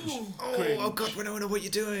of Cringe. oh God, Winona, what are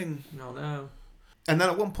you doing? No. And then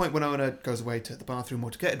at one point, Winona goes away to the bathroom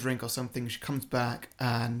or to get a drink or something. She comes back,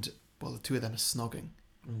 and well, the two of them are snogging.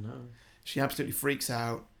 Oh no. She absolutely freaks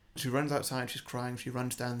out. She runs outside, she's crying, she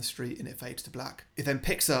runs down the street, and it fades to black. It then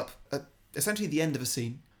picks up at essentially the end of a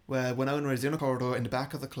scene where Winona is in a corridor in the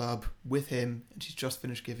back of the club with him, and she's just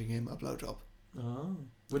finished giving him a blowjob. Oh.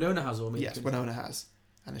 Winona has all. Yes, Winona has.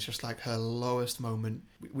 And it's just like her lowest moment.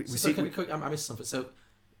 We So see... I missed something. So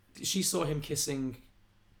she saw him kissing...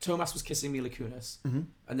 Tomas was kissing Mila Kunis, Mhm.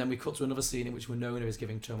 and then we cut to another scene in which Winona is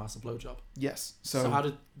giving Tomas a blowjob. Yes. So how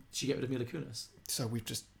did she get rid of Mila Kunis? So we've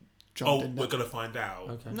just jumped in there. We're going to find out.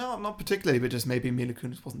 Okay. No, not particularly, but just maybe Mila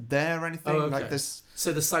Kunis wasn't there or anything like this.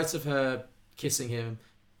 So the sight of her kissing him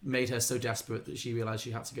made her so desperate that she realised she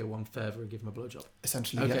had to go one further and give him a blowjob.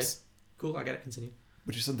 Essentially, Okay. yes. Cool, I get it, continue.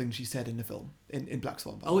 Which is something she said in the film, in Black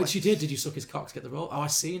Swan. by the Oh, way. and she did. Did you suck his cock to get the role? Oh, I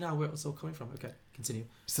see now where it's all coming from. Okay, continue.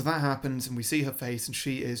 So that happens, and we see her face, and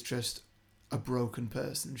she is just a broken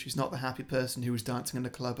person. She's not the happy person who was dancing in the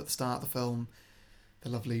club at the start of the film. The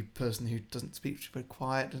lovely person who doesn't speak, she's very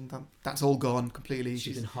quiet, and that's all gone completely.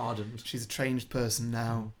 She's been hardened. She's a changed person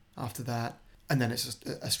now after that. And then it's just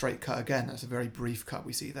a straight cut again. That's a very brief cut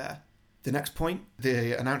we see there. The next point,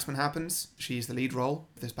 the announcement happens. She's the lead role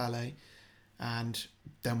of this ballet. And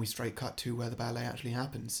then we straight cut to where the ballet actually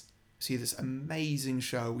happens. See this amazing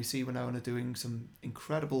show. We see Winona doing some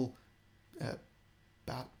incredible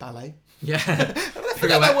ballet. Yeah.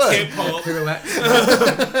 Forget that word. Hip-hop. Pirouettes.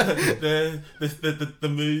 the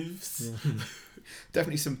moves. Yeah.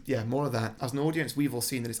 Definitely more of that. As an audience, we've all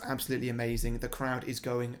seen that it's absolutely amazing. The crowd is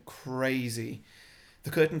going crazy. The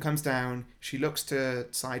curtain comes down. She looks to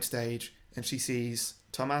side stage and she sees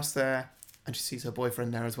Tomas there, and she sees her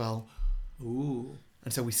boyfriend there as well. Ooh.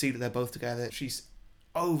 And so we see that they're both together. She's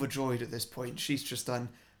overjoyed at this point. She's just done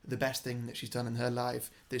the best thing that she's done in her life,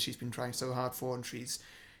 that she's been trying so hard for, and she's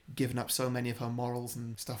given up so many of her morals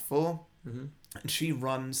and stuff for. Mm-hmm. And she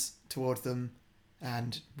runs towards them,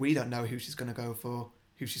 and we don't know who she's going to go for,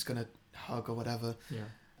 who she's going to hug or whatever. Yeah.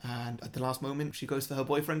 And at the last moment, she goes for her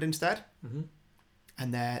boyfriend instead. Mm-hmm.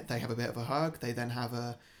 And they have a bit of a hug. They then have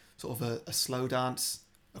a sort of a slow dance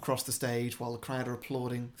across the stage while the crowd are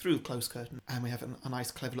applauding through the closed curtain. And we have a nice,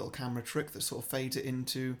 clever little camera trick that sort of fades it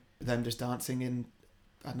into them just dancing in,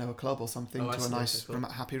 I don't know, a club or something to a nice,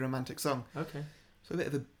 happy romantic song. Okay. So a bit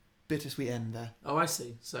of a bittersweet end there. Oh, I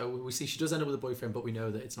see. So we see she does end up with a boyfriend, but we know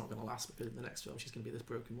that it's not going to last because in the next film she's going to be this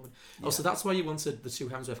broken woman. Yeah. Oh, so that's why you wanted the two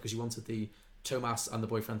Hemsworth, because you wanted the Tomas and the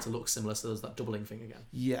boyfriend to look similar, so there's that doubling thing again.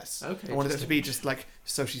 Yes. Okay. I wanted it to be just like,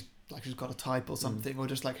 so she's got a type or something, or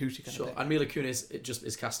just like who's she going to Sure. be. And Mila Kunis, it just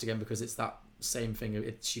is cast again because it's that same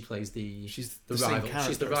thing. She plays She's the same rival.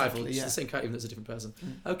 She's the character, rival. essentially, She's yeah. the same character, even though it's a different person.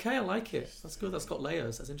 Okay, I like it. That's good. That's got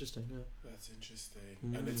layers. That's interesting. Yeah. That's interesting.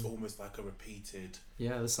 And it's almost like a repeated.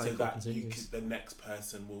 Yeah, the cycle so that continues. the next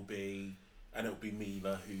person will be, and it'll be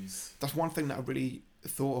Mila who's. That's one thing that I really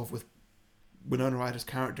thought of with Winona Ryder's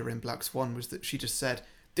character in Black Swan, was that she just said,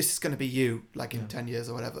 this is going to be you, like in 10 years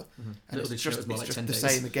or whatever. Mm-hmm. And it's just the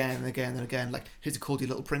same again and again and again. Like, has he called you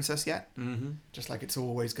Little Princess yet? Mm-hmm. Just like it's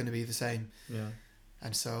always going to be the same. Yeah.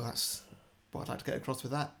 And so that's what I'd like to get across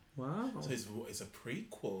with that. Wow. So it's a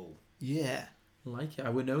prequel. Yeah. I like it.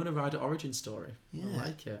 A Winona Ryder origin story. Yeah. I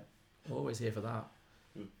like it. Always here for that.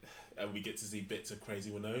 And we get to see bits of Crazy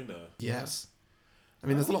Winona. Yes. I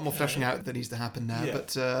mean, there's a lot more fleshing out that needs to happen now, Yeah.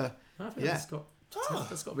 but I think yeah.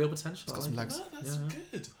 that's got real potential. It's got some legs. Oh, that's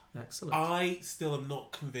good. Excellent. I still am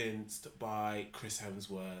not convinced by Chris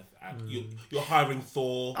Hemsworth. And you're hiring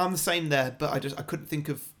Thor. I'm the same there, but I couldn't think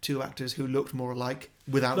of two actors who looked more alike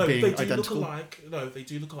without No, being they do identical. look alike. No, they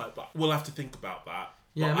do look alike, but we'll have to think about that.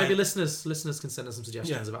 Yeah, But maybe listeners can send us some suggestions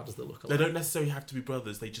Yeah. of actors that look They alike. don't necessarily have to be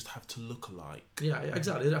brothers. They just have to look alike. Yeah,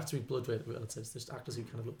 exactly. They don't have to be blood relatives. Just actors who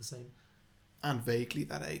kind of look the same. And vaguely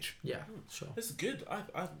that age. Yeah, sure. This is good. I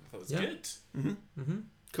thought it was Yeah. good. Mm-hmm. Mm-hmm.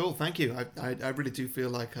 Cool, thank you. I really do feel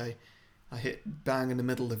like I hit bang in the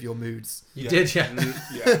middle of your moods. You did, yeah.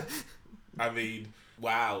 Yeah. I mean,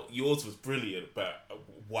 wow. Yours was brilliant, but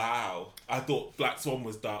wow. I thought Black Swan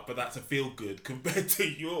was dark, but that's a feel good compared to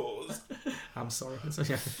yours. I'm sorry. So,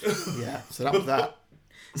 yeah. Yeah, so that was that.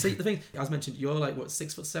 See, the thing, as mentioned, you're like, what,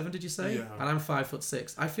 6'7", did you say? Yeah. And I'm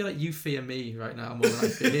 5'6". I feel like you fear me right now more than I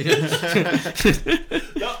fear you.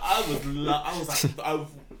 No, I was like,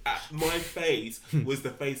 my face was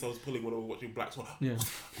the face I was pulling when I was watching Black Swan. Yeah.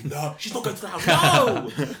 No, she's not going to the house. No!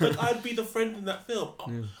 Like, I'd be the friend in that film.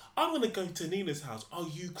 I'm going to go to Nina's house. Are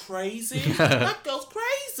you crazy? That girl's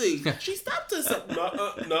crazy. She stabbed herself.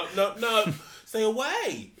 No. Stay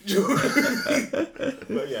away.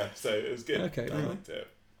 But yeah, so it was good. Okay. I liked it.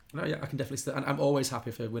 No, yeah, I can definitely still, and I'm always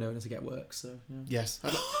happy for Winona to get work. So yeah. Yes.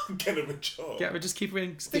 Get him a job. Yeah, but just keep her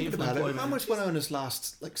in Think gainful about it. employment How much Winona's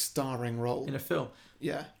last starring role? in a film.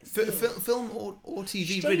 Yeah, film or TV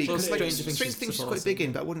Stranger really. 'cause, Things. like, Stranger Things Stranger she's Things she's quite supporting, big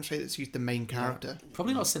in, but I wouldn't say that she's the main character.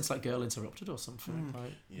 Probably not since like Girl Interrupted or something.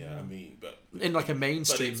 Right? Yeah, I mean, but In like a but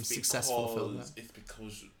mainstream it's successful film. because- It's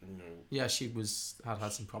because Yeah, she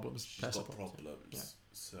had some problems. she's got personal problems. Yeah.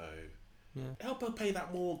 So Yeah. help her pay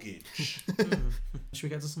that mortgage. Should we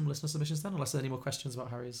get to some listener submissions then? Unless there are any more questions about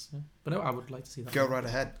Harry's. Yeah. But no, I would like to see that. Go right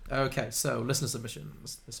ahead. Okay, so listener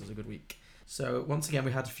submissions. This was a good week. So once again,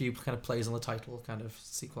 we had a few kind of plays on the title, kind of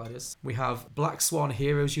sequel ideas. We have Black Swan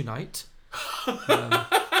Heroes Unite.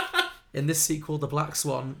 In this sequel, the Black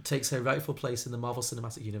Swan takes her rightful place in the Marvel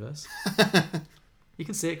Cinematic Universe. You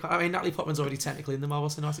can see it. I mean, Natalie Portman's already technically in the Marvel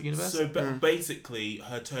Cinematic Universe. So basically,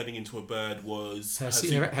 her turning into a bird was her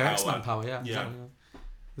superpower. X-Man power, yeah. Yeah.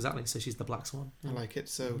 Exactly. So she's the Black Swan. I like it.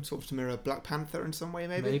 So sort of to mirror Black Panther in some way,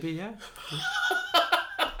 maybe. Maybe, yeah.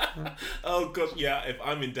 Oh god, yeah. If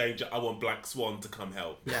I'm in danger, I want Black Swan to come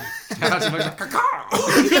help. Yeah.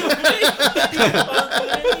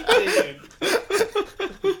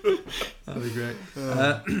 That'd be great.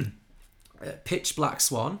 Pitch Black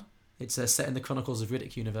Swan. It's set in the Chronicles of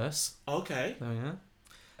Riddick universe. Okay. Oh yeah.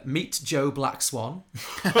 Meet Joe Black Swan.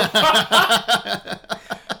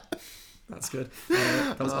 That's good.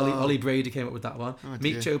 That was Ollie Brady came up with that one. Oh,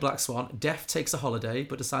 Meet dear. Joe Black Swan. Death takes a holiday,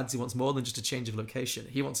 but decides he wants more than just a change of location.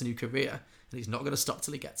 He wants a new career, and he's not going to stop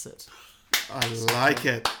till he gets it. I like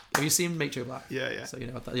it. Have you seen Meet Joe Black? Yeah. So you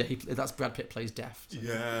know that. Yeah, that's Brad Pitt plays Death. So.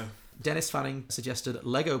 Yeah. Dennis Fanning suggested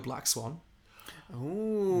Lego Black Swan.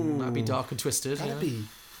 Ooh. That'd be dark and twisted.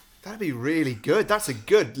 That'd be really good. That's a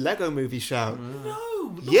good Lego movie shout.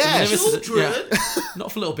 No, not Yeah. for children.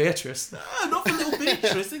 Not for little Beatrice. No, not for little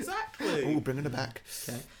Beatrice, exactly. Oh, bringing it back.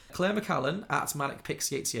 Okay. Claire McCallan at Manic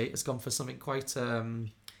Pixie 88 has gone for something quite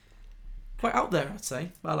out there, I'd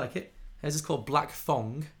say. I like it. Hers is called Black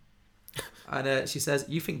Thong. And she says,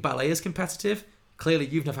 you think ballet is competitive? Clearly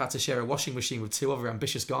you've never had to share a washing machine with two other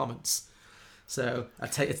ambitious garments. So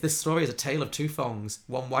this story is a tale of two thongs,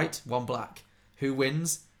 one white, one black. Who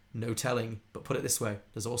wins? No telling. But put it this way,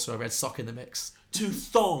 there's also a red sock in the mix. Two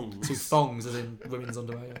thongs. Two thongs as in women's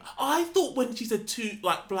underwear. Yeah. I thought when she said two,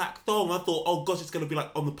 like, black thong, I thought, oh gosh, it's going to be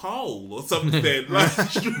like on the pole or something.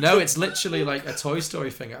 Like, No, it's literally like a Toy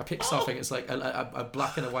Story thing, a Pixar thing. It's like a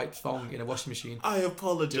black and a white thong in a washing machine. I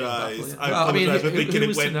apologise. Well, I mean, for who thinking it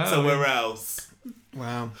was to went know? somewhere else.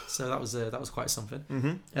 Wow. So that was quite something.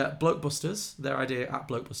 Mm-hmm. Blokebusters, their idea at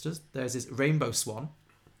Blokebusters, there's this Rainbow Swan.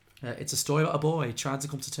 It's a story about a boy trying to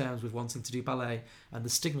come to terms with wanting to do ballet and the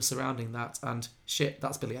stigma surrounding that, and shit,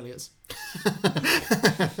 that's Billy Elliot's.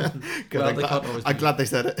 Good. I'm glad they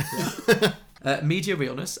said it. Yeah. Media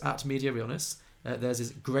Realness at Media Realness, there's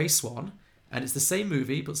this Grey Swan, and it's the same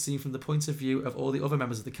movie but seen from the point of view of all the other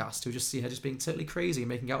members of the cast who just see her just being totally crazy and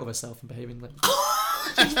making out of herself and behaving like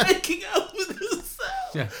She's making out with herself.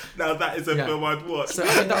 Yeah. Now that is a film I'd watch. So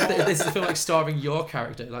I think this is a film like starring your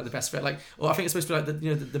character, like the best friend, like, or I think it's supposed to be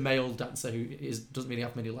like the male dancer who doesn't really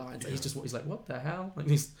have many lines. Like, he's like, what the hell? Like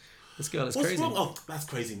this girl is What's crazy. wrong? Oh, that's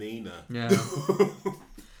Crazy Nina. Yeah.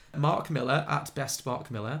 Mark Miller at Best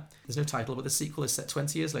Mark Miller. There's no title, but the sequel is set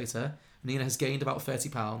 20 years later. Nina has gained about 30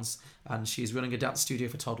 pounds, and she's running a dance studio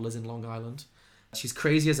for toddlers in Long Island. She's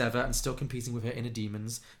crazy as ever and still competing with her inner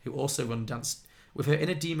demons, who also run dance. With her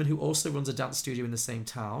inner demon, who also runs a dance studio in the same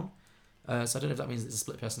town. So I don't know if that means it's a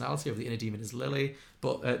split personality or if the inner demon is Lily,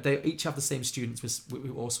 but they each have the same students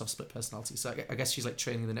who also have split personalities. So I guess she's like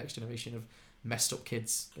training the next generation of messed up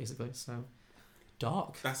kids, basically. So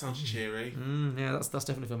dark. That sounds cheery. Yeah, that's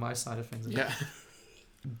definitely for my side of things. Yeah.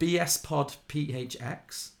 BS Pod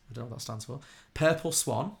PHX. I don't know what that stands for. Purple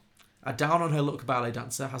Swan. A down on her luck ballet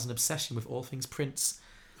dancer has an obsession with all things Prince,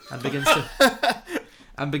 and begins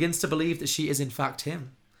to believe that she is in fact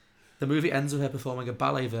him. The movie ends with her performing a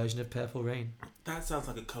ballet version of Purple Rain. That sounds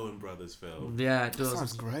like a Coen Brothers film. Yeah, it does.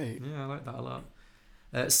 Sounds great. Yeah, I like that a lot.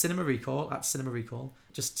 Cinema Recall at Cinema Recall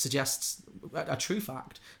just suggests a true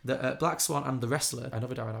fact that Black Swan and The Wrestler,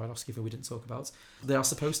 another Darren Aronofsky film we didn't talk about, they are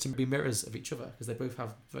supposed to be mirrors of each other because they both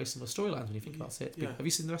have very similar storylines when you think about it. Yeah. Have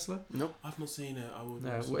you seen The Wrestler? Nope. I've not seen it. I would.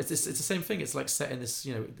 No, well, it's the same thing. It's like set in this,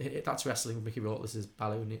 that's wrestling with Mickey Rourke. This is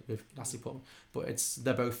ballet with Natalie Portman, but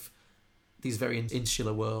they're both these very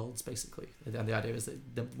insular worlds basically. And the idea is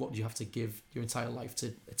that what do you have to give your entire life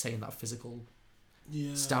to attain that physical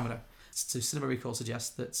stamina? So Cinema Recall suggests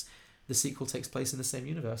that the sequel takes place in the same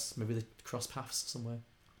universe. Maybe they cross paths somewhere.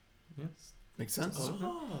 Yes. Makes sense.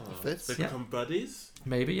 That fits. They become buddies.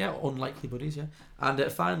 Maybe, yeah. Unlikely buddies, yeah.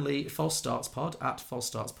 And finally, False Starts Pod at False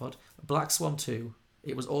Starts Pod. Black Swan 2.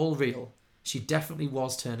 It was all real. She definitely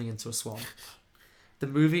was turning into a swan. The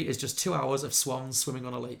movie is just 2 hours of swans swimming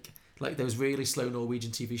on a lake. like those really slow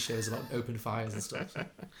Norwegian TV shows about open fires and stuff.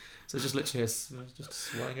 So just literally just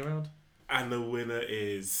swirling around. And the winner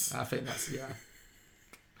is... I think that's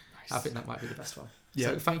I think that might be the best one. Yeah.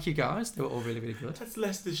 So thank you guys. They were all really, really good. That's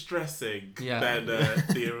less distressing Yeah. than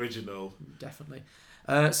the original. Definitely.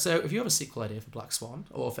 So if you have a sequel idea for Black Swan,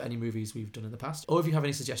 or for any movies we've done in the past, or if you have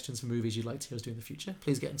any suggestions for movies you'd like to hear us do in the future,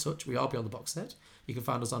 please get in touch. We are Beyond the Box Set. You can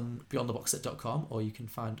find us on beyondtheboxset.com, or you can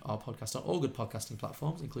find our podcast on all good podcasting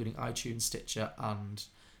platforms, including iTunes, Stitcher, and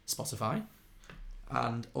Spotify.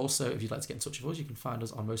 And also, if you'd like to get in touch with us, you can find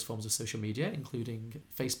us on most forms of social media, including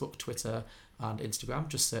Facebook, Twitter, and Instagram.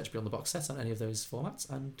 Just search Beyond the Box Set on any of those formats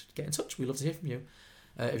and get in touch. We'd love to hear from you.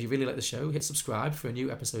 If you really like the show, hit subscribe for a new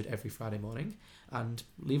episode every Friday morning and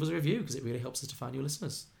leave us a review because it really helps us to find new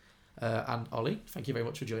listeners. And Ollie, thank you very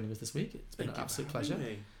much for joining us this week. It's been an absolute pleasure.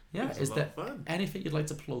 Yeah, It was is a lot there of fun. anything you'd like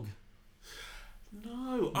to plug?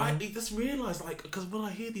 No, I just realised, like, because when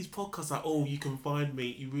I hear these podcasts, like, oh, you can find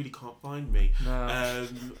me, you really can't find me. No.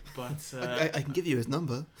 But I can give you his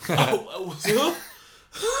number. oh,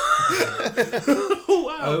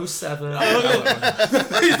 wow. 07.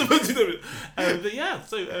 He's the person to do it. But yeah,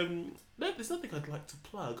 so no, there's nothing I'd like to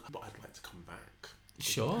plug, but I'd like to come back.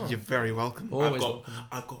 Sure. You're very welcome. Always welcome.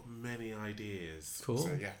 I've got many ideas. Cool.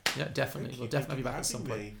 So, yeah. Yeah, definitely. We'll definitely be back at some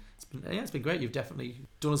point. It's been great. You've definitely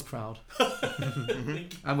done us proud.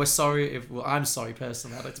 And we're sorry if... Well, I'm sorry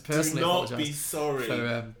personally. I'd like to personally Do not apologise be sorry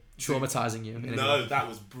for traumatising you. No, that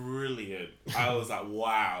was brilliant. I was like,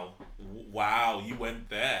 wow. Wow, you went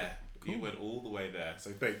there. Cool. You went all the way there. So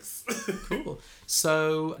thanks. Cool.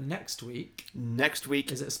 So next week...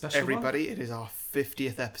 Is it a special everybody, it is our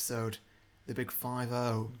 50th episode. The big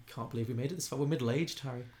 5-0. Can't believe we made it this far. We're middle-aged,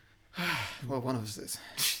 Harry. Well, one of us is.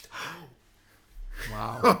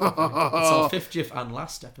 Wow. It's our 50th and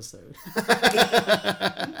last episode.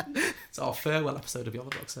 It's our farewell episode of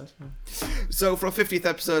Beyond the Box Set. So for our 50th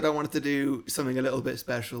episode, I wanted to do something a little bit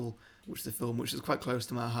special, which is a film which is quite close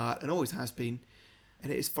to my heart and always has been,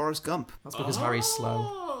 and it is Forrest Gump. That's because Harry's slow.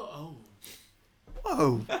 Oh.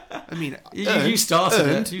 Whoa. I mean, You started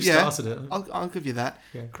it. You started it. I'll give you that.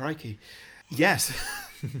 Yeah. Crikey. Yes.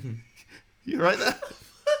 You right there?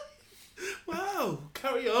 Wow,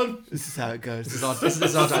 carry on. This is how it goes. This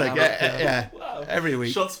is our dynamic. Yeah, Wow. every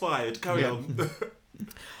week. Shots fired. Carry on.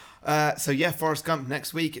 So yeah, Forrest Gump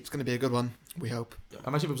next week. It's going to be a good one. We hope.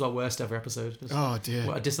 Imagine if it was our worst ever episode. Oh dear.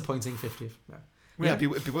 What a disappointing 50th. No. Yeah,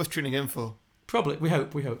 it'd be worth tuning in for. Probably. We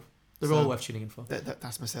hope. They're all worth tuning in for.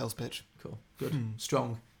 That's my sales pitch. Cool. Good.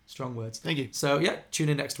 Strong words. Thank you. So yeah, tune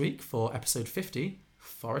in next week for episode 50,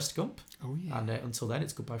 Forrest Gump. Oh yeah. And until then,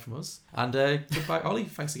 it's goodbye from us. And goodbye, Ollie.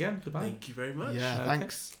 Thanks again. Goodbye. Thank you very much. Yeah, Okay.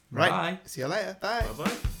 thanks. Right. Bye. See you later. Bye.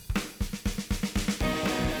 Bye-bye.